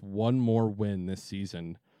had just one more win this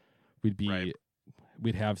season,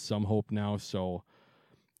 we'd have some hope now. So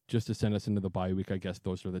just to send us into the bye week, I guess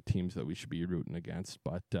those are the teams that we should be rooting against.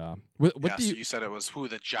 But what do you said it was who?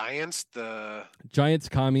 The Giants, Giants,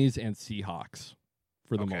 Commies, and Seahawks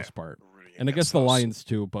for the most part, and I guess the Lions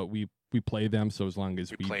too. But we play them, so as long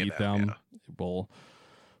as we beat them,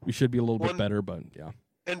 we should be a little bit better. But yeah.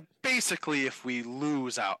 And basically, if we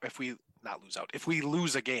lose a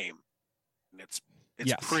game, it's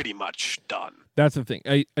pretty much done. That's the thing.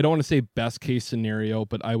 I don't want to say best case scenario,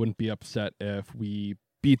 but I wouldn't be upset if we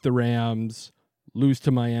beat the Rams, lose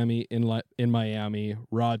to Miami in Miami,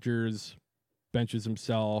 Rodgers benches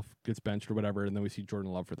himself, gets benched or whatever, and then we see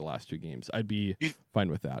Jordan Love for the last 2 games. I'd be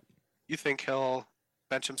fine with that. You think he'll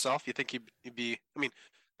bench himself? You think he'd be? I mean,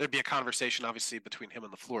 there'd be a conversation obviously between him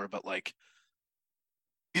and LaFleur, but like,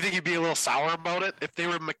 you think he'd be a little sour about it if they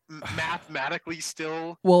were mathematically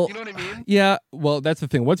still? Well, you know what I mean? Yeah. Well, that's the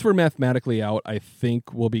thing. Once we're mathematically out, I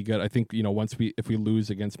think we'll be good. I think if we lose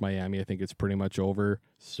against Miami, I think it's pretty much over.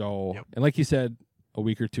 So, and like he said a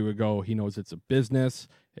week or 2 ago, he knows it's a business.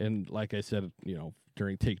 And like I said,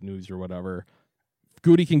 during Take News or whatever,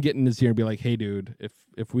 Goody can get in his ear and be like, "Hey, dude,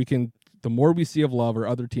 if we can, the more we see of Love or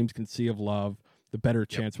other teams can see of Love, the better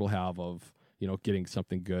chance we'll have of." Getting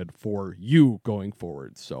something good for you going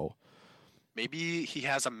forward. So maybe he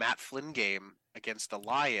has a Matt Flynn game against the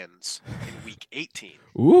Lions in week 18.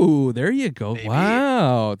 Ooh, there you go. Maybe.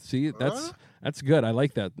 Wow. See, that's good. I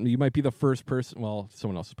like that. You might be the first person. Well,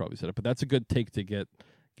 someone else has probably said it, but that's a good take to get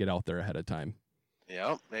out there ahead of time.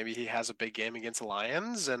 Yeah. Maybe he has a big game against the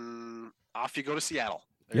Lions and off you go to Seattle.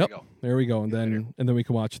 There you go. There we go. And then we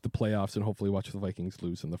can watch the playoffs and hopefully watch the Vikings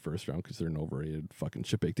lose in the first round because they're an overrated fucking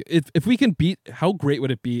shitbag team. If we can beat, how great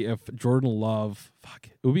would it be if Jordan Love,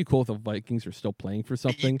 it would be cool if the Vikings are still playing for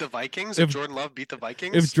something. Beat the Vikings? If Jordan Love beat the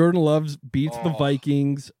Vikings? If Jordan Love beats the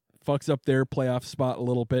Vikings, fucks up their playoff spot a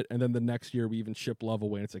little bit, and then the next year we even ship Love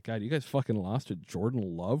away. And it's like, God, you guys fucking lost to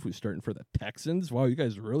Jordan Love, who's starting for the Texans? Wow, you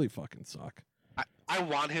guys really fucking suck. I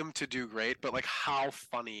want him to do great, but like, how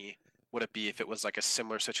funny would it be if it was like a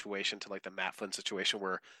similar situation to like the Matt Flynn situation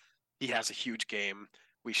where he has a huge game,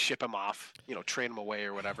 we ship him off, trade him away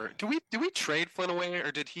or whatever. Do we trade Flynn away,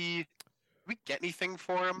 or did we get anything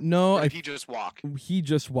for him? No, or did he just walk? He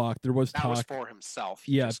just walked. There was that talk. was for himself.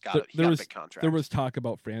 He just got a big contract. There was talk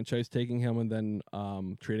about franchise taking him and then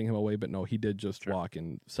trading him away, but no, he did just walk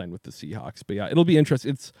and sign with the Seahawks. But yeah, it'll be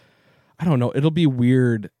interesting. I don't know. It'll be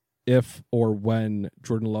weird if or when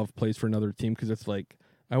Jordan Love plays for another team because it's like,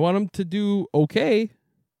 I want him to do okay,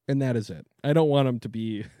 and that is it. I don't want him to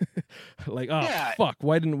be like, fuck,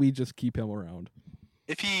 why didn't we just keep him around?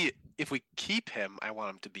 If we keep him, I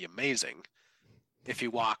want him to be amazing. If he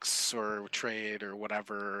walks or trade or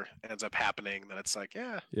whatever ends up happening, then it's like,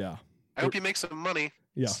 yeah. I hope he makes some money.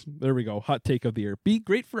 Yeah, there we go. Hot take of the year. Be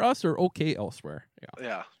great for us or okay elsewhere.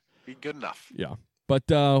 Yeah, be good enough. Yeah. But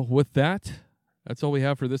with that, that's all we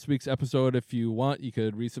have for this week's episode. If you want, you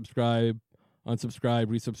could resubscribe, unsubscribe,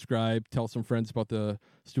 resubscribe, tell some friends about the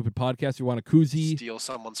stupid podcast. You want a koozie, steal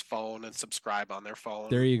someone's phone and subscribe on their phone.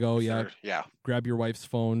 There you go. Yeah. Yeah. Grab your wife's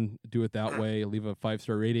phone, do it that way, leave a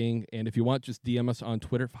 5-star rating. And if you want, just DM us on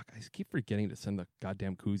Twitter. Fuck, I keep forgetting to send the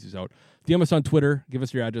goddamn koozies out. DM us on Twitter, give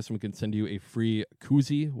us your address, and we can send you a free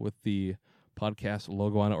koozie with the podcast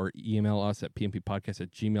logo on it, or email us at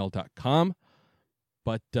pmpodcast@gmail.com.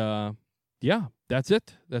 But yeah, that's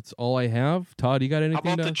it. That's all I have. Todd, you got anything?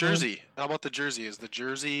 How about the jersey? How about the jersey? Is the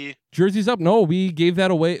jersey's up? No, we gave that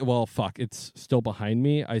away. Well, fuck, it's still behind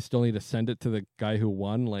me. I still need to send it to the guy who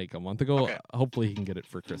won like a month ago. Okay. Hopefully he can get it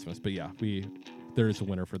for Christmas. But yeah, there is a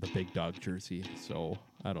winner for the Big Dog jersey. So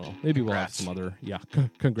I don't know. Maybe we'll have some other. Yeah,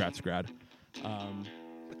 congrats, grad.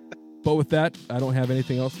 But with that, I don't have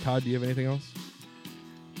anything else. Todd, do you have anything else?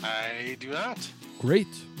 I do not. Great.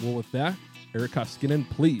 Well, with that, Eric Koskinen,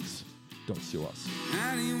 please don't sue us.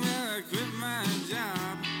 Anywhere I quit my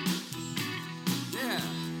job. Yeah,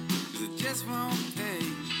 'cause it just won't pay.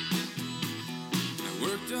 I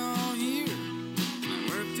worked all year, I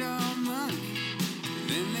worked all month.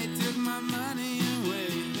 Then they took my money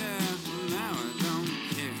away. Yeah, well now I don't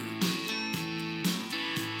care.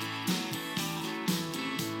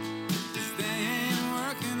 'Cause they ain't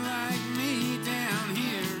working like me down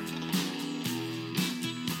here.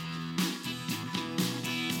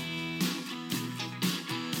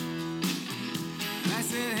 I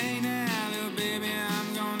said, hey now, little baby,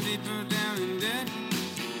 I'm going deeper down in debt.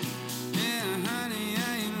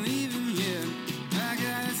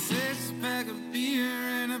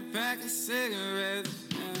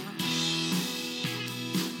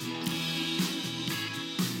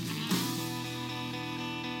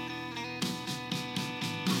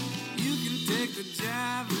 take the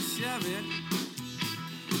job and shove it.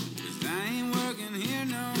 'Cause I ain't working here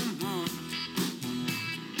no more.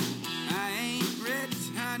 I ain't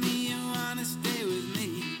rich, honey, you wanna stay with me?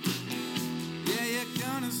 Yeah, you're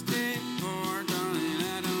gonna stay poor, darling,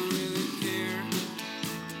 I don't really care.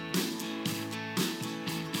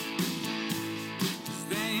 'Cause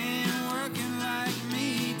they ain't working like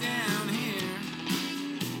me down here.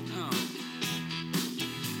 Oh.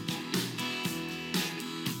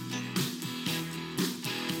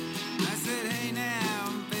 I said, hey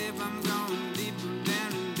now, babe, I'm going deeper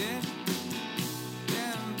down in debt.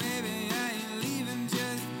 Yeah, baby, I ain't leaving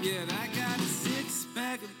just yet. I got a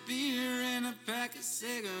 6-pack of beer and a pack of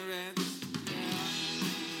cigarettes.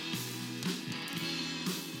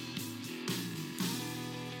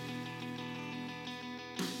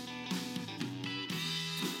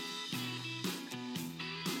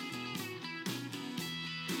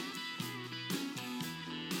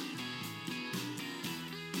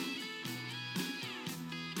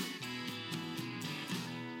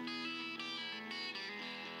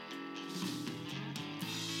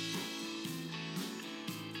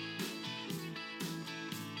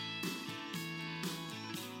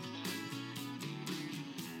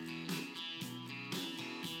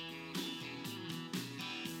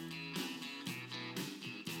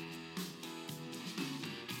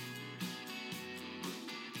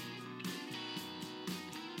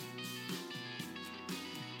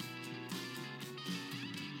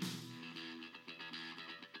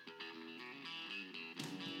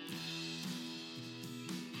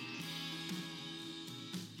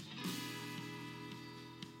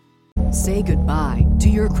 Say goodbye to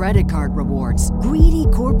your credit card rewards. Greedy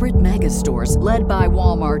corporate mega stores, led by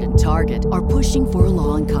Walmart and Target, are pushing for a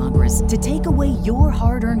law in Congress to take away your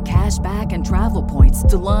hard-earned cash back and travel points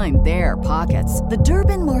to line their pockets. The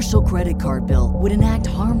Durbin-Marshall credit card bill would enact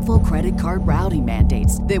harmful credit card routing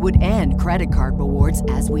mandates that would end credit card rewards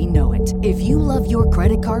as we know it. If you love your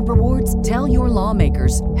credit card rewards, tell your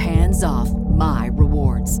lawmakers, hands off my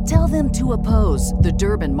rewards. Tell them to oppose the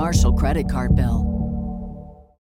Durbin-Marshall credit card bill.